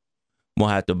month.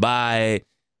 Won't have to buy it.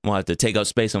 Won't have to take up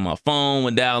space on my phone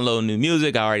when downloading new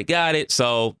music. I already got it.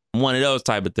 So one of those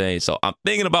type of things. So I'm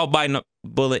thinking about biting a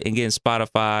bullet and getting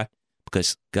Spotify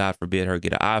because God forbid her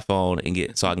get an iPhone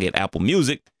and so I can get Apple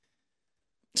Music.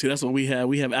 See, that's what we have.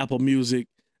 We have Apple Music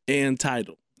and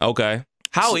Tidal. Okay.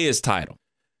 How is Tidal?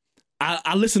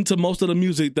 I listen to most of the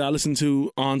music that I listen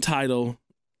to on Tidal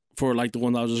for like the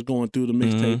one I was just going through the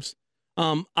mixtapes.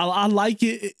 I like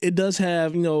it. It does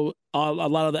have, you know, a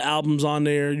lot of the albums on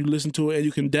there. You listen to it and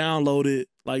you can download it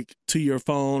like to your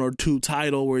phone or to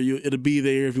Tidal where it'll be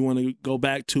there if you want to go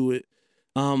back to it.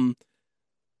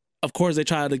 Of course, they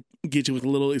try to get you with a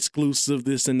little exclusive,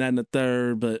 this and that and the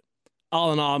third, but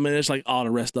all in all, man, it's like all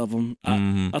the rest of them.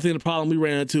 I think the problem we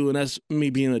ran into, and that's me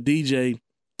being a DJ,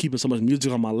 keeping so much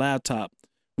music on my laptop,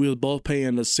 we was both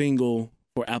paying a single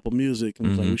for Apple Music, and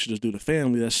it's like, we should just do the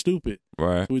family. That's stupid.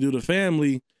 Right. So we do the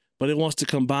family, but it wants to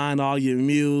combine all your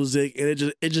music,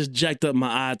 and it just jacked up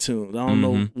my iTunes. I don't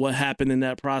know what happened in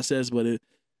that process, but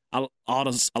a lot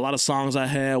of songs I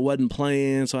had wasn't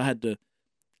playing, so I had to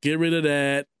get rid of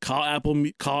that, call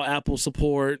Apple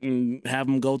support, and have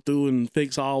them go through and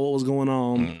fix all what was going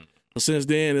on. But since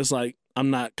then, it's like I'm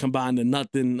not combining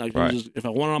nothing. Like if I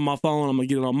want it on my phone, I'm gonna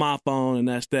get it on my phone, and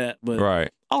that's that.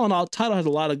 But all in all, Tidal has a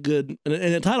lot of good,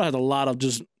 and Tidal has a lot of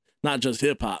just not just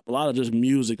hip hop, a lot of just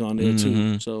music on there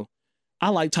too. So I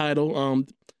like Tidal.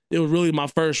 It was really my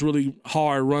first really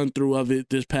hard run through of it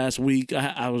this past week.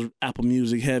 I was Apple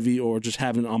Music heavy, or just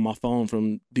having it on my phone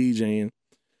from DJing.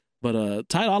 But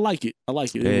Tidal, I like it.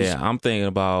 Yeah, I'm thinking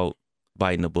about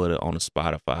biting the bullet on the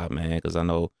Spotify, man, because I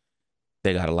know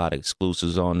they got a lot of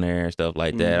exclusives on there and stuff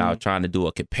like that. I was trying to do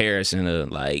a comparison of,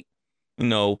 like, you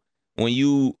know, when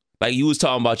you was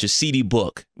talking about your CD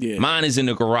book. Yeah. Mine is in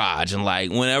the garage, and like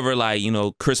whenever, like, you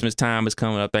know, Christmas time is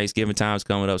coming up, Thanksgiving time is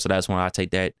coming up, so that's when I take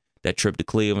that trip to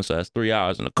Cleveland. So that's 3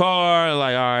 hours in the car.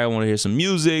 Like, all right, I want to hear some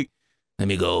music. Let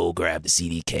me go grab the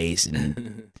CD case,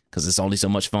 and because it's only so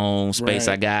much phone space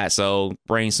I got, so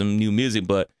bring some new music.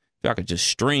 But if I could just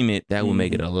stream it, that would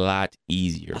make it a lot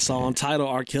easier. I saw on Tidal,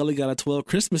 R. Kelly got a 12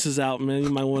 Christmases out, man. You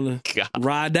might want to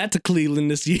ride that to Cleveland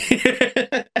this year.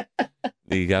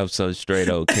 Nigga, I'm so straight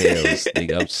old Kales.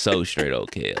 Nigga, I'm so straight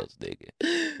old Kales, nigga.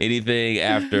 Anything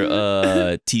after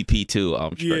TP2,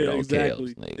 I'm straight old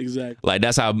Kales, nigga. Exactly. Like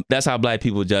that's how black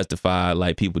people justify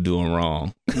like people doing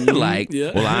wrong. Like,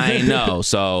 well, I ain't know.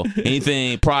 So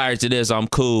anything prior to this, I'm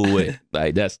cool with.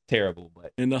 Like, that's terrible.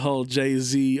 But and the whole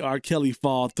Jay-Z, R. Kelly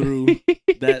fall through,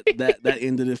 that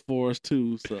ended it for us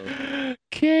too. So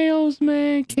Kales,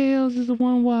 man, Kales is a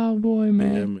one wild boy,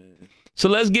 man. Yeah, man. So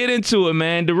let's get into it,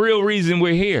 man. The real reason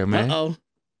we're here, man. Uh-oh.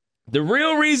 The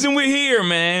real reason we're here,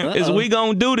 man, is we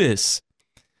gonna do this.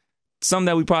 Something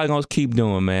that we probably gonna keep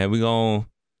doing, man. We gonna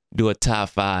do a top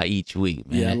 5 each week,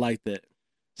 man. Yeah, I like that.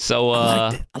 So,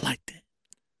 I like that.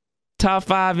 Top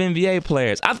 5 NBA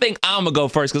players. I think I'm gonna go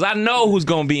first because I know who's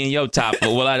gonna be in your top 5.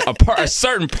 Well, a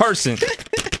certain person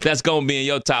that's gonna be in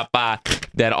your top 5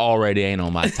 that already ain't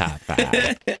on my top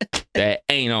 5. That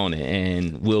ain't on it,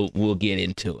 and we'll get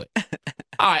into it.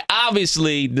 All right,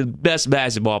 obviously the best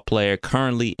basketball player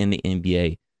currently in the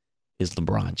NBA is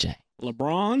LeBron James.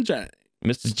 LeBron James.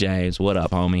 Mr. James, what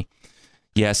up, homie?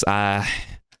 Yes, I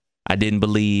didn't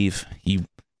believe you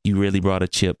really brought a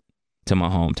chip to my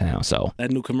hometown. So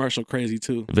that new commercial crazy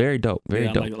too. Very dope. Very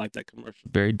dope. I like that commercial.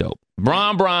 Very dope.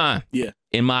 Bron. Yeah.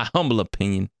 In my humble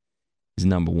opinion, is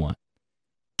number 1.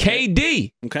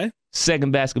 KD. Okay.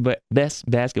 Second best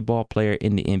basketball player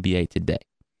in the NBA today.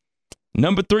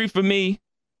 Number 3 for me,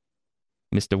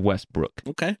 Mr. Westbrook.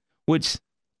 Okay. Which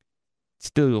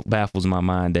still baffles my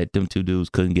mind that them two dudes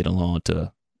couldn't get along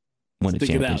to win a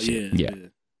championship. Yeah.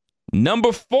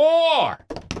 Number 4,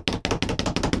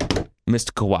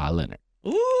 Mr. Kawhi Leonard.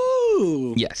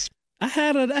 Ooh. Yes.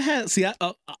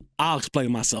 I'll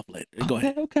explain myself later. Go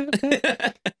ahead. Okay.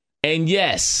 And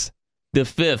yes, the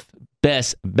 5th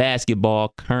best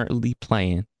basketball currently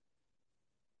playing,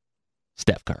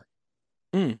 Steph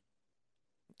Curry.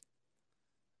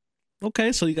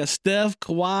 Okay, so you got Steph,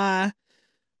 Kawhi,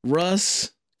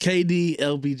 Russ, KD,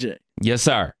 LBJ. Yes,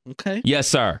 sir. Okay. Yes,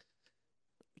 sir.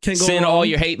 Can't go Send wrong. all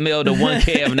your hate mail to one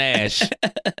Kev Nash.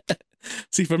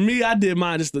 See, for me, I did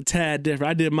mine just a tad different.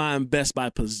 I did mine best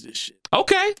by position.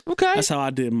 Okay. That's how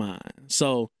I did mine.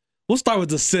 So we'll start with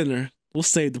the center. We'll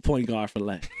save the point guard for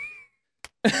last.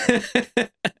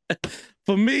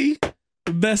 For me,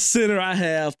 the best center I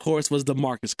have, of course, was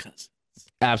DeMarcus Cousins.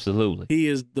 Absolutely. He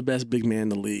is the best big man in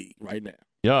the league right now.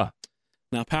 Yeah.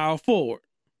 Now, power forward,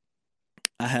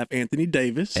 I have Anthony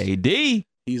Davis. AD. He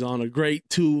He's on a great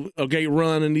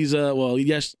run, and he's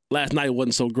yes, last night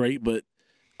wasn't so great, but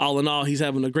all in all, he's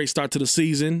having a great start to the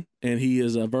season, and he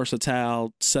is a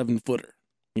versatile 7-footer.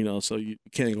 So you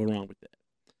can't go wrong with that.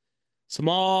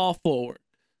 Small forward.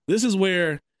 This is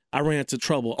where I ran into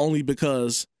trouble, only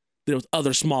because there was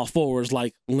other small forwards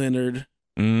like Leonard.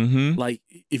 Mm-hmm. Like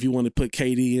if you want to put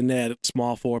KD in that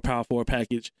small forward, power forward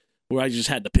package, where I just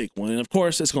had to pick one, and of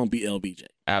course it's going to be LBJ.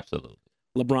 Absolutely.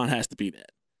 LeBron has to be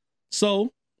that.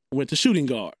 So went to shooting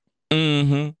guard.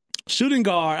 Mm-hmm. Shooting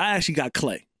guard, I actually got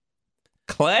Klay.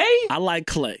 Klay? I like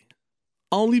Klay.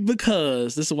 Only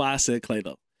because, this is why I said Klay,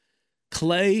 though.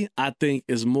 Klay, I think,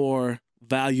 is more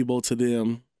valuable to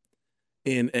them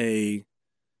in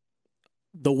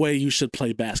the way you should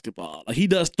play basketball. Like, he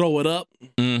does throw it up,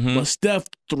 but Steph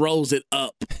throws it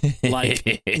up,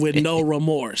 like, with no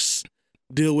remorse.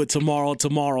 Deal with tomorrow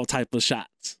type of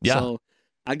shots. Yeah. So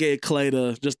I gave Klay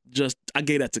I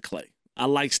gave that to Klay. I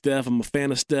like Steph. I'm a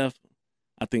fan of Steph.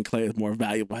 I think Klay is more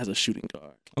valuable as a shooting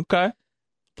guard. Okay.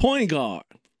 Point guard.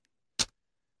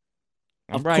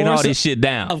 I'm writing all this shit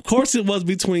down. Of course it was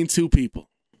between two people.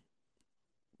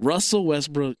 Russell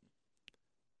Westbrook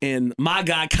and my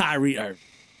guy Kyrie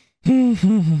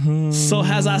Irving. So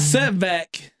as I sat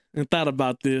back and thought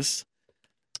about this,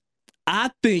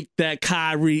 I think that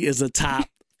Kyrie is a top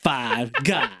 5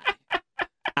 guy.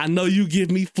 I know you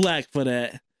give me flack for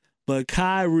that, but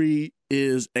Kyrie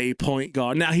is a point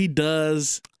guard. Now, he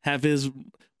does have his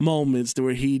moments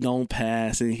where he don't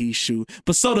pass and he shoot,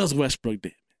 but so does Westbrook.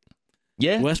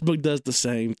 Yeah. Westbrook does the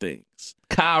same things.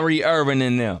 Kyrie Irving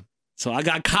in them. So I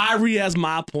got Kyrie as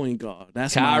my point guard.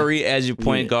 That's Kyrie as your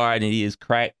point guard, and he has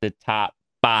cracked the top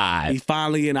 5. He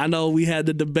finally, and I know we had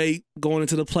the debate going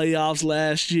into the playoffs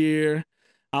last year.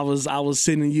 I was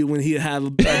sending you when he had a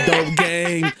dope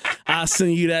game. I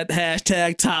send you that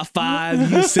hashtag top 5.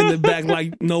 You send it back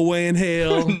like no way in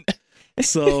hell.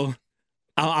 So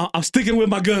I'm sticking with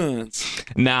my guns.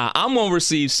 Now, I'm going to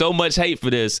receive so much hate for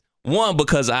this. One,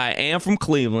 because I am from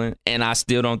Cleveland, and I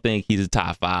still don't think he's a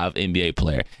top 5 NBA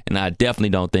player. And I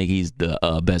definitely don't think he's the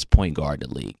best point guard in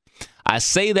the league. I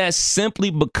say that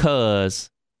simply because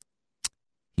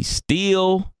he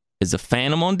still is a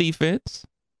phantom on defense.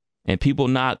 And people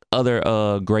knock other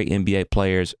great NBA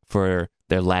players for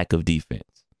their lack of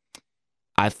defense.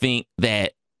 I think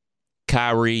that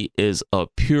Kyrie is a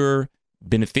pure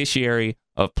beneficiary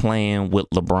of playing with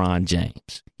LeBron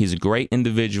James. He's a great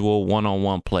individual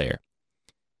one-on-one player.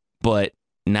 But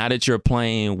now that you're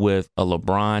playing with a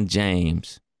LeBron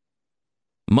James,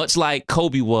 much like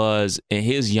Kobe was in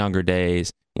his younger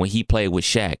days when he played with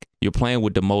Shaq, you're playing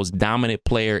with the most dominant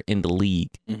player in the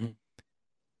league. Mm-hmm.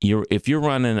 If you're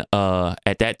running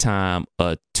at that time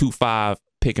a 2-5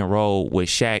 pick and roll with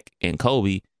Shaq and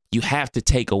Kobe, you have to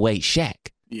take away Shaq.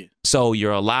 Yeah. So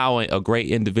you're allowing a great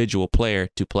individual player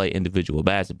to play individual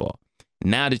basketball.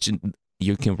 Now that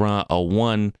you can run a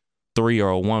 1-3 or a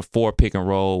 1-4 pick and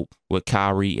roll with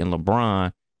Kyrie and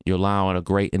LeBron, you're allowing a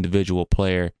great individual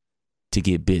player to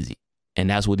get busy.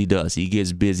 And that's what he does. He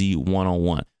gets busy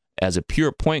one-on-one. As a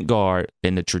pure point guard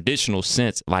in the traditional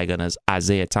sense, like an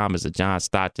Isaiah Thomas, a John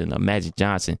Stockton, a Magic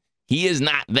Johnson, he is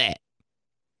not that.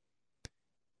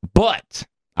 But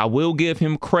I will give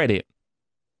him credit.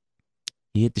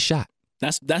 He hit the shot.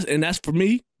 That's for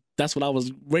me. That's what I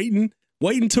was waiting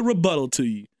to rebuttal to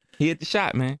you. He hit the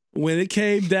shot, man. When it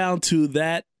came down to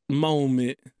that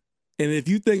moment, and if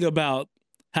you think about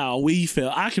how we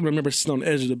felt, I can remember sitting on the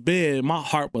edge of the bed. My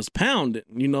heart was pounding.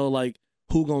 Like,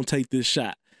 who gonna take this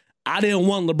shot? I didn't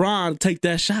want LeBron to take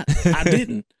that shot. I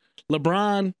didn't.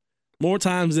 LeBron, more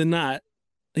times than not,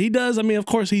 he does. I mean, of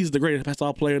course, he's the greatest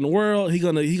basketball player in the world. He's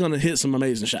gonna hit some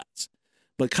amazing shots.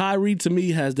 But Kyrie, to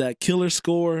me, has that killer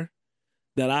score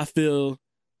that I feel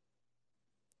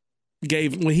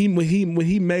gave when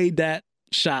he made that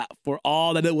shot for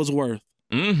all that it was worth.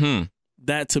 Mm-hmm.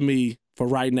 That, to me, for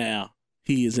right now,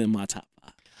 he is in my top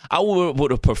 5. I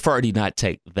would have preferred he not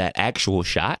take that actual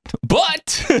shot,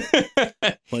 but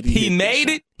he made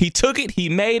it. He took it. He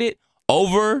made it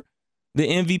over the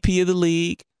MVP of the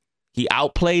league. He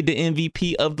outplayed the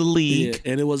MVP of the league.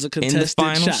 Yeah, and it was a contested in the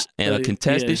finals, shot. And a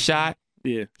contested shot.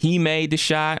 Yeah. He made the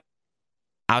shot.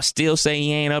 I'll still say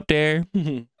he ain't up there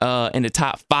in the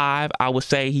top 5. I would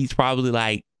say he's probably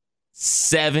like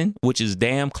 7, which is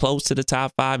damn close to the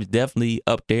top 5. He's definitely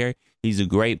up there. He's a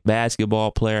great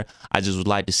basketball player. I just would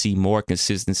like to see more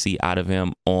consistency out of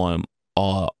him on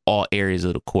all areas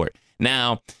of the court.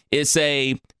 Now, it's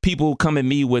people come at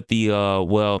me with the,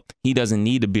 well, he doesn't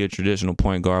need to be a traditional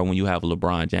point guard when you have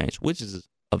LeBron James, which is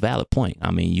a valid point.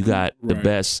 I mean, you got the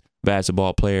best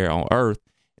basketball player on earth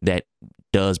that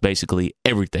does basically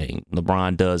everything.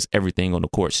 LeBron does everything on the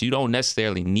court. So you don't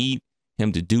necessarily need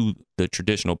him to do the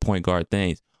traditional point guard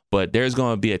things. But there's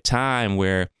going to be a time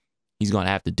where he's going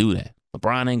to have to do that.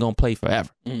 LeBron ain't going to play forever.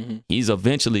 Mm-hmm. He's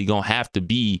eventually going to have to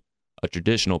be a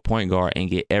traditional point guard and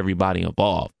get everybody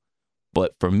involved.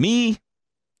 But for me,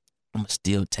 I'm going to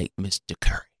still take Mr.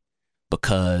 Curry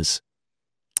because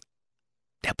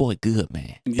that boy good,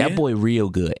 man. Yeah. That boy real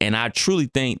good. And I truly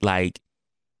think, like,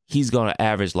 he's going to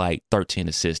average, like, 13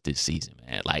 assists this season,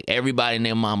 man. Like, everybody and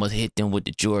their mamas hit them with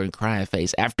the Jordan crying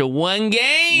face after one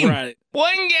game. Right.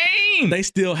 One game. They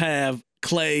still have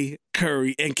Clay,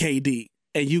 Curry, and KD.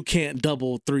 And you can't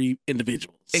double 3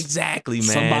 individuals. Exactly, man.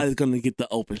 Somebody's going to get the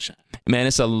open shot. Man,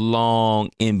 it's a long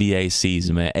NBA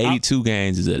season, man. 82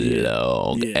 games is a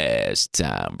long-ass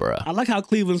time, bro. I like how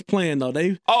Cleveland's playing, though.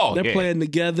 They're playing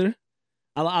together.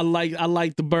 I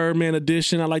like the Birdman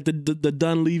edition. I like the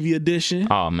Dunleavy edition.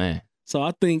 Oh, man. So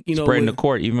I think, spreading the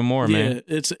court even more, man.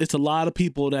 Yeah, it's a lot of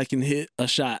people that can hit a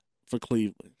shot for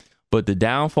Cleveland. But the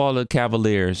downfall of the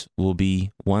Cavaliers will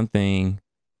be one thing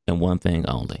and one thing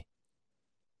only.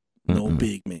 No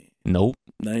big man. Nope.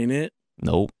 That ain't it?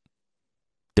 Nope.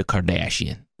 The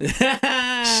Kardashian.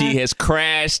 She has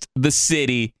crashed the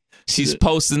city. She's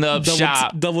posting up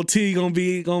shop. Double T gonna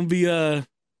be an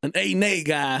 8-8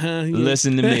 guy, huh? Yeah.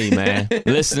 Listen to me, man.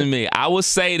 Listen to me. I will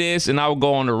say this, and I will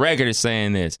go on the record as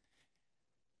saying this.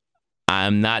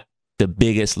 I'm not the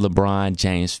biggest LeBron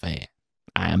James fan.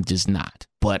 I am just not.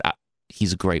 But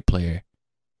he's a great player.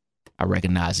 I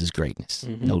recognize his greatness.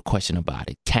 Mm-hmm. No question about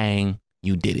it. Kang,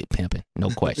 you did it, pimping. No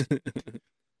question.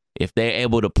 If they're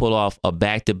able to pull off a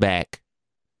back-to-back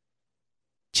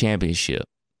championship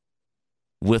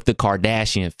with the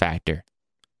Kardashian factor,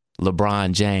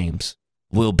 LeBron James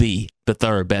will be the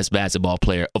 3rd best basketball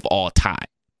player of all time.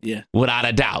 Yeah. Without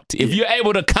a doubt. If you're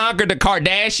able to conquer the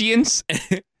Kardashians,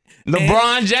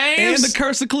 LeBron James. And the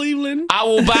curse of Cleveland. I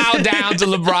will bow down to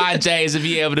LeBron James if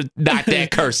you're able to knock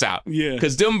that curse out. Yeah.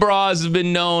 Because them bras have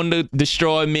been known to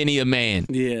destroy many a man.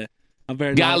 Yeah.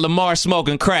 Got Lamar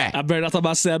smoking crack. I better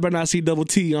not see Double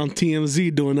T on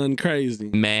TMZ doing nothing crazy.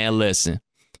 Man, listen.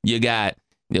 You got,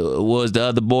 what was the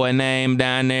other boy name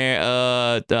down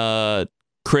there?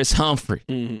 Chris Humphrey.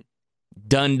 Mm-hmm.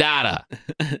 Dundada.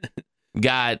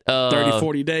 Got 30,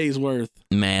 40 days worth.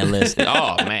 Man, listen.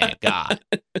 Oh, man, God.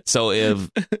 So if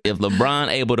LeBron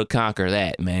able to conquer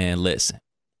that, man, listen.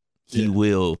 He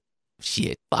will.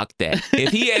 Shit, fuck that. If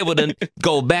he able to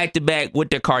go back-to-back with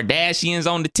the Kardashians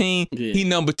on the team, he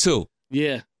number 2.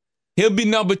 Yeah. He'll be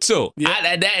number 2.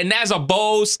 Yeah. And that's a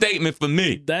bold statement for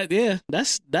me. But you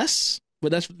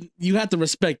have to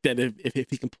respect that if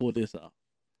he can pull this off.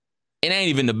 It ain't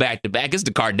even the back-to-back. It's the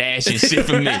Kardashian shit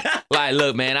for me. Like,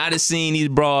 look, man, I done seen these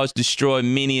bras destroy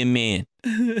many a man.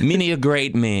 Many a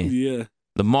great man. Yeah.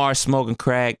 Lamar smoking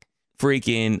crack,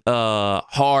 freaking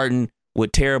Harden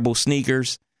with terrible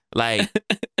sneakers. Like,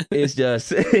 it's just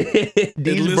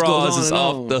these bras is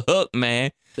off the hook,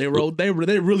 man. They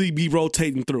really be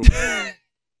rotating through.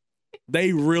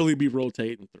 They really be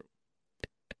rotating through.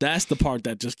 That's the part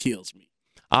that just kills me.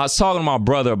 I was talking to my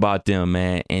brother about them,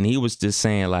 man, and he was just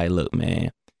saying, like, look,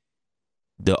 man,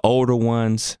 the older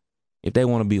ones, if they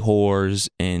want to be whores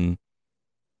and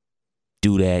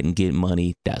do that and get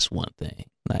money, that's one thing.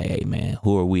 Like, hey, man,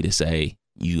 who are we to say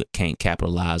you can't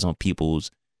capitalize on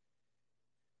people's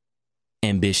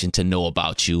ambition to know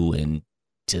about you and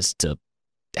just to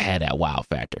have that wow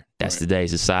factor? That's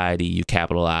today's society. You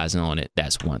capitalizing on it.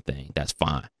 That's one thing. That's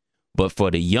fine. But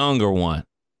for the younger one,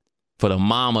 for the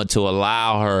mama to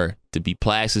allow her to be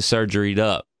plastic surgery'd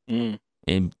up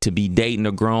and to be dating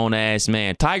a grown ass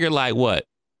man. Tiger, like what?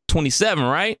 27,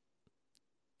 right?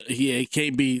 Yeah, he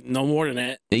can't be no more than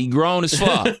that. He grown as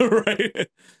fuck. Right.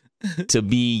 To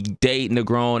be dating a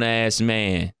grown ass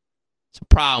man. It's a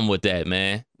problem with that,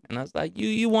 man. And I was like,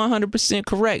 you 100%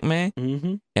 correct, man.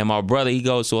 Mm-hmm. And my brother, he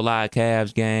goes to a lot of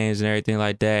Cavs games and everything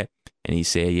like that. And he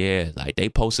said, yeah, like they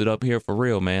posted up here for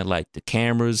real, man. Like the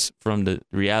cameras from the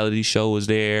reality show was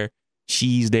there.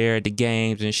 She's there at the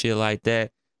games and shit like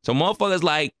that. So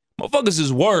motherfuckers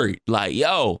is worried. Like,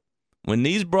 yo, when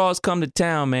these bras come to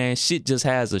town, man, shit just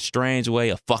has a strange way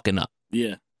of fucking up.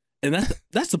 Yeah. And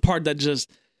that's the part that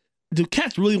just, do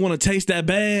cats really want to taste that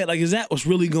bad? Like, is that what's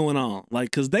really going on?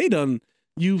 Like, because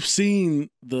you've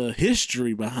seen the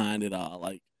history behind it all.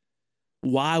 Like,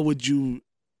 why would you,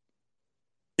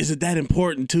 is it that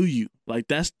important to you? Like,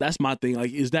 that's my thing.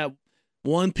 Like, is that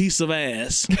one piece of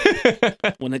ass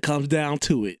when it comes down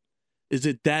to it? Is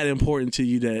it that important to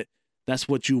you that that's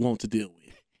what you want to deal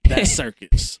with? That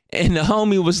circus. And the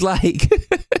homie was like,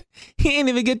 he ain't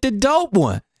even get the dope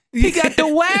one. He got the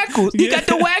wackles. He got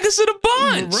the wackles of the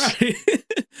bunch. Right.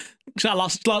 I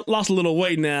lost a little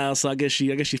weight now, so I guess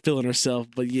she's feeling herself.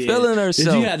 But yeah, Feeling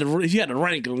herself. If you had to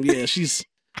rank them, yeah, she's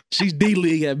D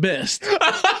League at best.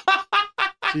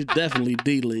 She's definitely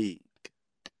D League.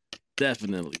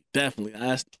 Definitely.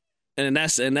 And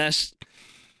that's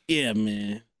yeah,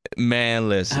 man. Man,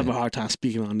 listen. I have a hard time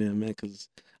speaking on them, man, because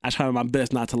I try my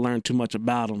best not to learn too much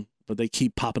about them, but they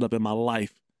keep popping up in my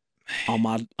life, on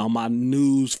my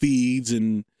news feeds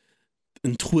and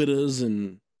Twitters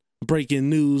and breaking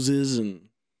newses and.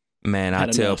 Man, I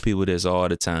tell people this all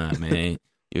the time, man.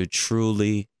 You're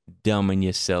truly dumbing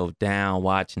yourself down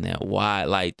watching that. Why?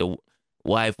 Like the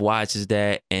wife watches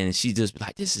that and she just be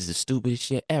like, "This is the stupidest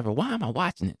shit ever. Why am I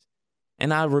watching this?"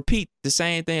 And I repeat the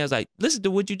same thing. I was like, "Listen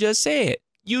to what you just said.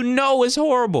 You know it's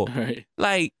horrible. Right.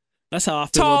 Like that's how I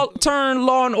feel. Turn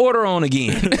Law and Order on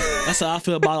again." That's how I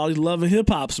feel about all these Love and Hip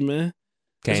Hops, man.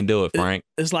 Can't do it, Frank.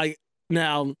 It's like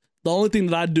now the only thing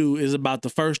that I do is about the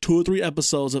first 2 or 3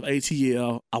 episodes of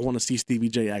ATL. I want to see Stevie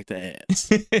J act the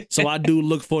ads, so I do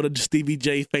look for the Stevie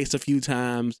J face a few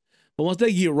times. But once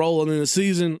they get rolling in the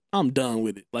season, I'm done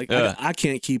with it. Like I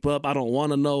can't keep up. I don't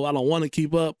want to know. I don't want to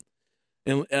keep up,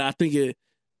 and I think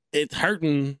it's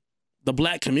hurting the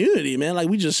black community, man. Like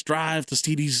we just strive to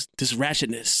see this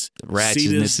ratchetness. The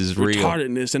ratchetness is real.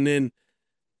 Retardedness, and then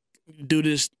do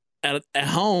this at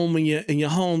home in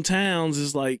your hometowns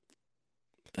is like.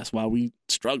 That's why we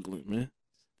struggling, man.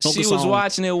 She was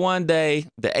watching it one day,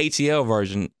 the ATL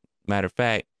version, matter of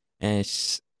fact, and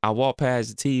I walked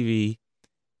past the TV,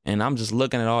 and I'm just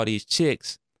looking at all these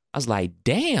chicks. I was like,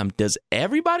 damn, does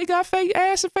everybody got fake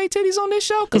ass and fake titties on this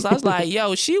show? Because I was like,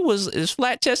 yo, she was as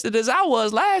flat-chested as I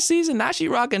was last season. Now she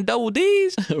rocking double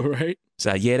Ds. Right.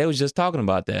 So, yeah, they was just talking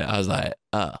about that. I was like,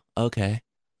 okay. I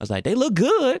was like, they look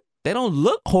good. They don't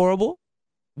look horrible,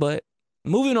 but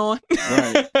moving on.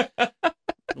 Right.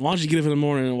 Why don't you get up in the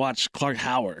morning and watch Clark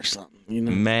Howard or something? You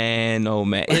know, man, oh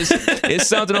man, it's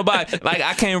something about it. Like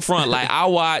I came from like I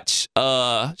watch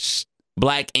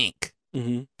Black Ink,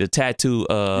 the tattoo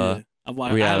I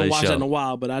haven't watched that in a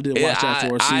while, but I did watch that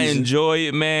for a season. I enjoy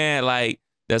it, man. Like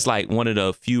that's like one of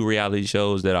the few reality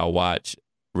shows that I watch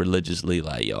religiously.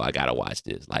 Like yo, I gotta watch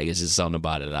this. Like it's just something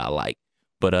about it that I like.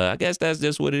 But I guess that's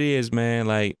just what it is, man.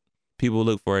 Like people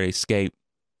look for an escape.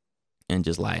 And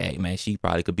just like, hey, man, she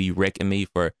probably could be wrecking me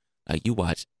for, like, you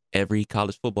watch every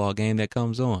college football game that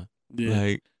comes on. Yeah,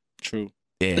 like, true.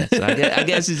 Yeah, so I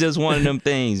guess it's just one of them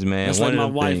things, man. That's like my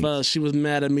wife, she was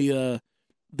mad at me. The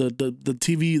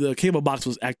TV, the cable box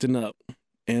was acting up.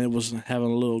 And it was having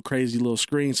a little crazy little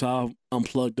screen. So I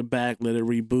unplugged the back, let it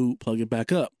reboot, plug it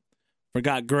back up.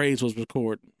 Forgot Graves was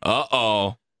recording.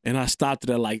 Uh-oh. And I stopped it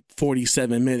at like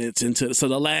 47 minutes into, so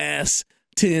the last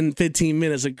 10, 15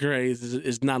 minutes of Grays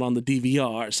is not on the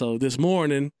DVR. So this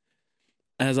morning,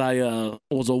 as I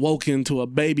was awoken to a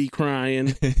baby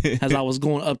crying, as I was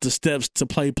going up the steps to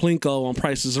play Plinko on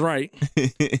Price is Right,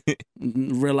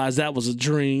 realized that was a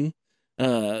dream.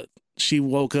 She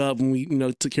woke up and we,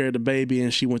 took care of the baby,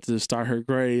 and she went to start her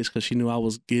Grays because she knew I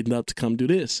was getting up to come do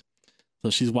this. So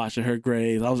she's watching her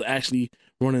Grays. I was actually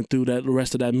running through the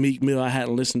rest of that Meek Mill I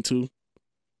hadn't listened to,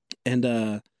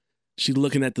 and she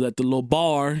looking at the little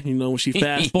bar, when she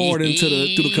fast forwarding through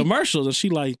the commercials, and she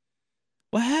like,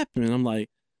 what happened? I'm like,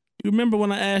 you remember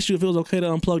when I asked you if it was okay to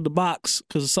unplug the box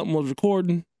because something was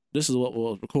recording? This is what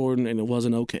was recording, and it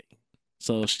wasn't okay.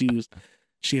 So she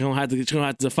don't have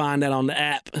to find that on the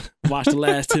app. Watch the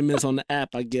last 10 minutes on the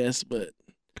app, I guess. But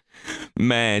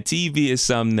man, TV is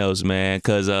something else, man.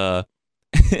 Because the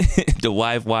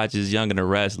wife watches Young and the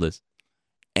Restless,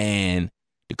 and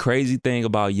the crazy thing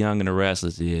about Young and the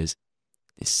Restless is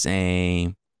the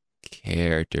same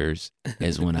characters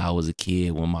as when I was a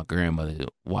kid, when my grandmother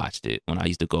watched it, when I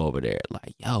used to go over there.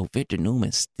 Like, yo, Victor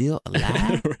Newman's still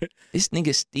alive? Right. This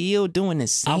nigga still doing the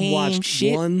same I watched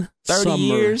shit one 30 summer.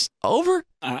 years over?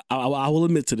 I will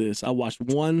admit to this. I watched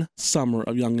one summer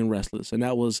of Young and Restless, and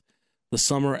that was the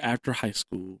summer after high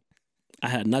school. I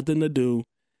had nothing to do,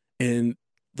 and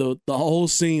the whole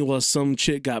scene was some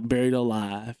chick got buried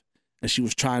alive, and she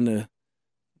was trying to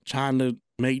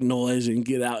make noise and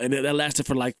get out. And that lasted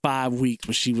for like 5 weeks,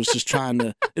 but she was just trying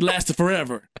to, it lasted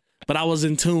forever. But I was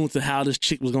in tune to how this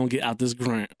chick was going to get out this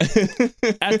ground.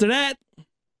 After that, as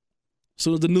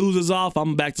soon as the news is off,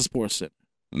 I'm back to Sports Center.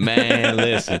 Man,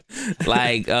 listen.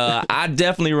 Like, I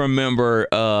definitely remember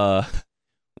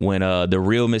when the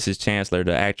real Mrs. Chancellor,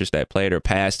 the actress that played her,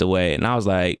 passed away. And I was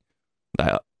like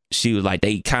she was like,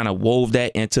 they kind of wove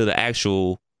that into the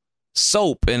actual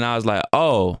soap. And I was like,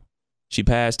 oh, she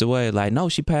passed away. Like, no,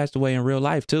 she passed away in real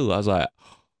life too. I was like,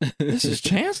 This is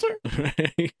Chancellor?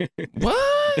 Right.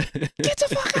 What? Get the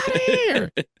fuck out of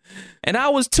here. And I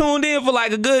was tuned in for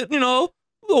like a good,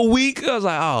 a week. I was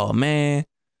like, oh, man.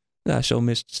 Gotta show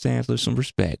Mr. Chancellor some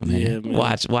respect, man. Yeah, man.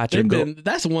 Watch her go.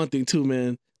 That's one thing, too,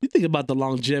 man. You think about the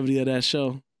longevity of that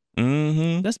show.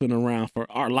 Mm-hmm. That's been around for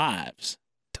our lives.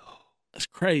 That's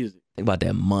crazy. Think about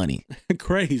that money.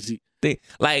 Crazy.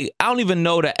 I don't even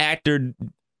know the actor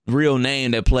real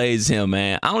name that plays him,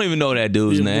 man. I don't even know that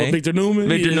dude's name. Victor Newman?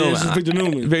 Victor Newman. It's Victor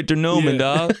Newman. Victor Newman,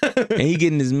 dog. And he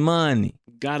getting his money.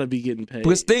 Gotta be getting paid.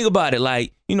 Because think about it,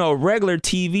 regular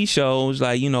TV shows,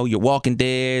 your Walking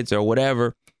Deads or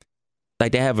whatever,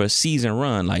 they have a season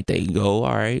run. Like they go,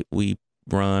 all right, we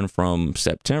run from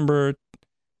September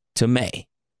to May.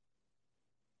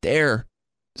 They're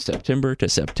September to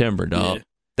September, dog. Yeah.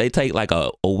 They take like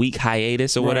a week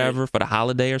hiatus or whatever for the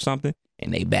holiday or something,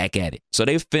 and they back at it. So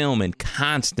they filming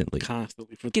constantly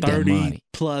for Get that 30 money.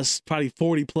 plus, probably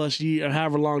 40 plus years, or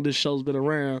however long this show's been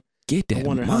around. Get that I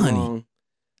wonder money.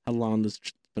 how long this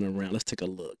has been around. Let's take a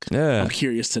look. Yeah. I'm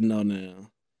curious to know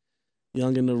now.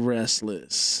 Young and the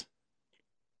Restless.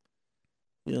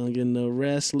 Young and the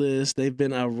Restless. They've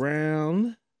been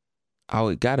around. Oh,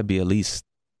 it got to be at least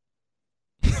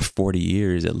 40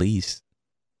 years at least.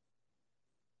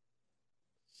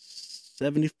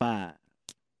 75.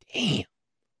 Damn.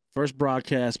 First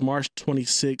broadcast March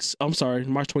 26,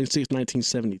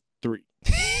 1973.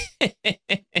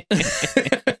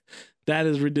 That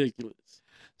is ridiculous.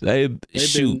 They've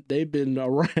been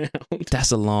around.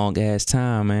 That's a long ass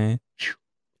time, man.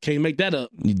 Can't make that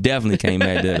up. You definitely can't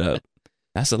make that up.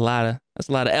 That's a lot of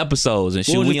episodes, and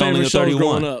What was we your only favorite show 31.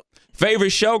 growing up? Favorite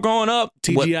show growing up?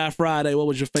 TGI Friday. What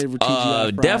was your favorite TGI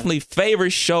Friday? Definitely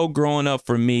favorite show growing up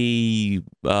for me,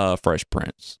 Fresh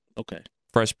Prince. Okay.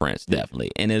 Fresh Prince,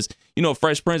 definitely. And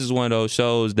Fresh Prince is one of those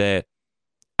shows that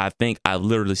I think I've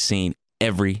literally seen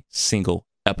every single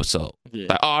episode. Yeah.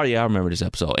 Like, oh yeah, I remember this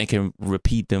episode, and can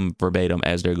repeat them verbatim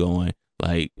as they're going.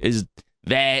 Like, is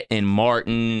that and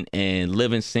Martin and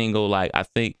Living Single? Like, I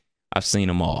think I've seen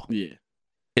them all. Yeah.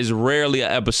 It's rarely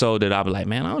an episode that I'll be like,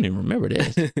 man, I don't even remember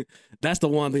this. That's the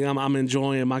one thing I'm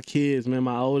enjoying. My kids, man,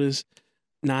 my oldest,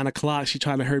 9 o'clock, she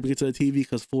trying to hurry to get to the TV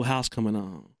because Full House coming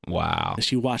on. Wow. And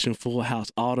she watching Full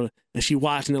House, and she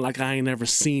watching it like I ain't never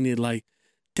seen it. Like,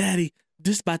 Daddy,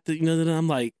 this about the, I'm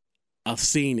like, I've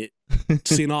seen it.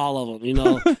 Seen all of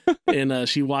them, And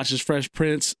she watches Fresh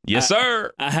Prince. Yes,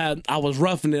 sir. I was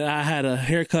roughing it. I had a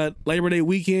haircut Labor Day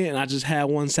weekend, and I just had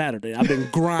one Saturday. I've been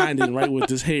grinding right with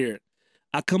this hair.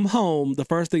 I come home, the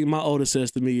first thing my oldest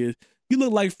says to me is, "You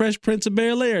look like Fresh Prince of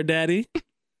Bel-Air, Daddy."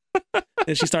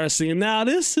 And she started singing, "Now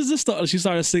this is a story." She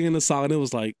started singing the song, and it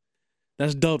was like,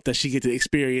 that's dope that she get to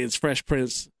experience Fresh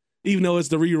Prince, even though it's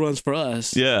the reruns for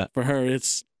us. Yeah. For her,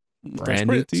 it's Fresh Brand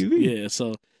new Prince. TV. Yeah,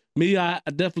 so me, I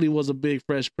definitely was a big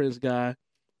Fresh Prince guy.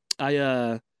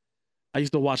 I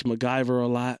used to watch MacGyver a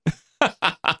lot.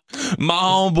 My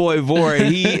homeboy Vore,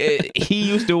 he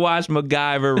used to watch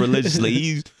MacGyver religiously.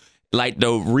 He's like the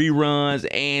reruns,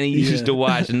 and he used to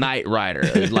watch Knight Rider.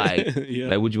 It's like,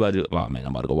 what you about to do? Oh man,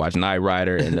 I'm about to go watch Knight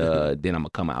Rider, and then I'm gonna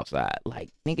come outside. Like,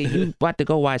 nigga, you about to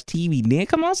go watch TV, then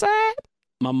come outside?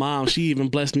 My mom, she even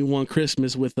blessed me one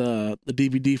Christmas with the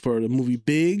DVD for the movie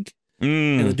Big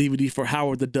and the DVD for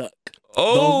Howard the Duck.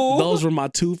 Oh, those were my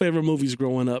two favorite movies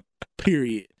growing up.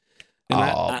 Period. And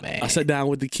I sat down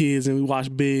with the kids and we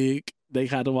watched Big. They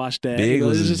had to watch that. Big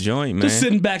was a joint, man. Just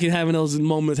sitting back and having those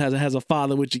moments as a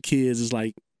father with your kids is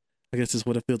like, I guess it's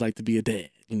what it feels like to be a dad.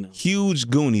 Huge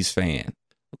Goonies fan.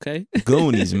 Okay.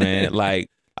 Goonies, man. Like,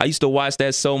 I used to watch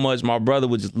that so much. My brother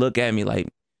would just look at me like,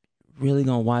 really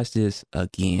gonna watch this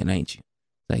again, ain't you?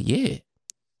 Like, yeah,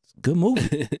 it's a good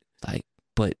movie. Like,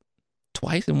 but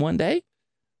twice in one day?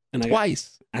 And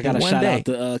Twice. I got a shout out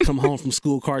to Come Home From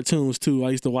School cartoons too. I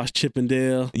used to watch Chip and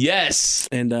Dale. Yes.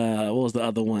 And what was the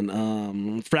other one?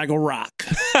 Fraggle Rock.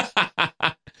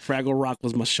 Fraggle Rock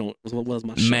was my show. Was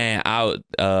my show. Man,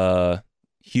 I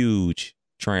huge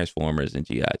Transformers and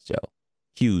G.I. Joe.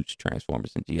 Huge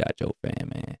Transformers and G.I. Joe fan,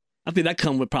 man. I think that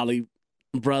come with probably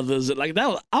brothers like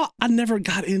that. I never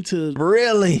got into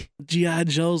really G.I.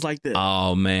 Joes like that.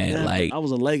 Oh man, like I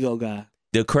was a Lego guy.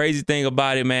 The crazy thing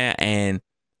about it, man, and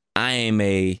I am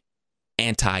a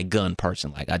anti-gun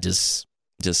person. Like, I just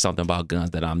something about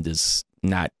guns that I'm just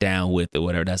not down with or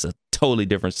whatever. That's a totally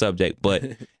different subject.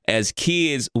 But as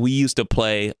kids, we used to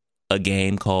play a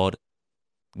game called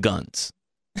Guns.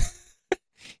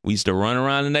 We used to run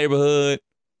around the neighborhood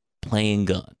playing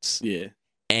guns. Yeah.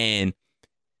 And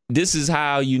this is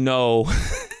how you know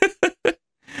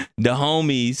the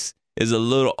homies is a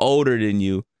little older than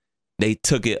you. They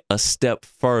took it a step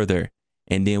further.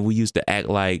 And then we used to act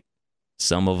like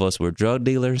Some of us were drug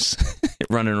dealers,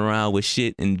 running around with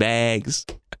shit in bags,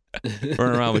 running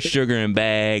around with sugar in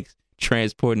bags,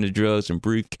 transporting the drugs in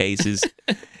briefcases,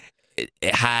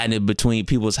 hiding it between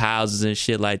people's houses and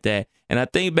shit like that. And I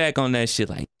think back on that shit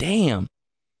like, damn,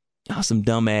 y'all some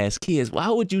dumbass kids. Why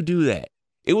would you do that?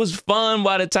 It was fun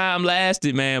while the time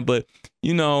lasted, man. But,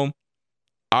 you know,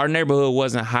 our neighborhood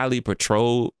wasn't highly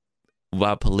patrolled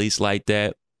by police like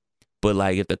that. But,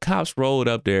 like, if the cops rolled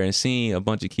up there and seen a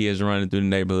bunch of kids running through the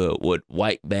neighborhood with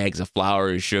white bags of flour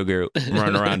and sugar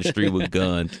running around the street with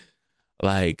guns,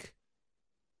 like,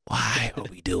 why are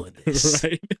we doing this?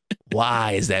 Right.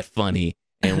 Why is that funny?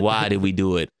 And why did we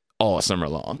do it all summer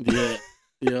long?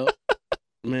 Yeah.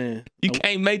 Man. You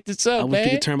can't make this up, I wish man.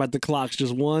 you could turn back the clocks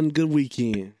just one good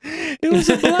weekend. It was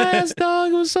a blast,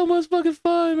 dog. It was so much fucking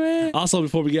fun, man. Also,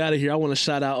 before we get out of here, I want to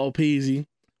shout out Opeasy.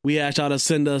 We asked y'all to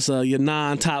send us your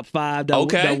non-top 5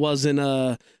 that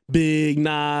wasn't Big,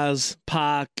 Nas,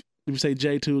 Pac. Did we say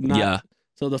J2? Not. Yeah.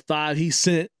 So the 5 he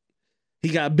sent, he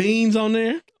got Beans on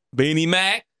there. Beanie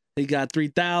Mac. He got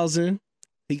 3000.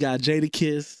 He got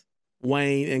Jadakiss,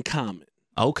 Wayne, and Common.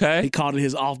 Okay. He called it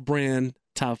his off-brand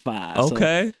top 5.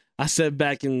 Okay. So I sat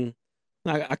back and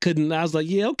I couldn't. I was like,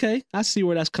 yeah, okay. I see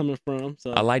where that's coming from.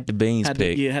 So I like the Beans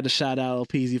pick. Had to shout out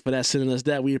Peasy for that, sending us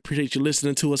that. We appreciate you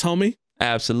listening to us, homie.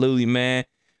 Absolutely, man.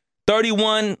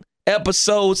 31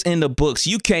 episodes in the books.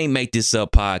 You can't make this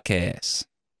up podcast.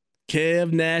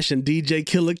 Kev Nash and DJ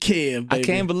Killer Kev, baby. I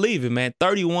can't believe it, man.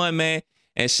 31, man.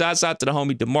 And shouts out to the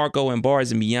homie DeMarco and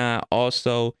Bars and Beyond.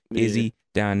 Also, Izzy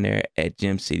down there at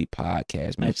Gym City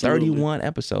Podcast, man. Absolutely. 31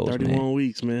 episodes, 31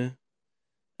 weeks, man.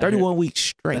 31 weeks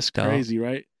straight, That's dog. crazy,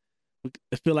 right?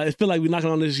 I feel like we're knocking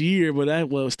on this year, but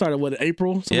it started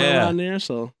April, somewhere around there.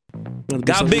 So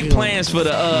got big plans for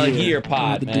the year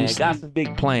pod, man. Got some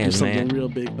big plans, something man. real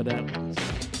big for that one.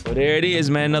 Well, there it is,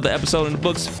 man. Another episode in the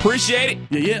books. Appreciate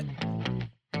it. Yeah.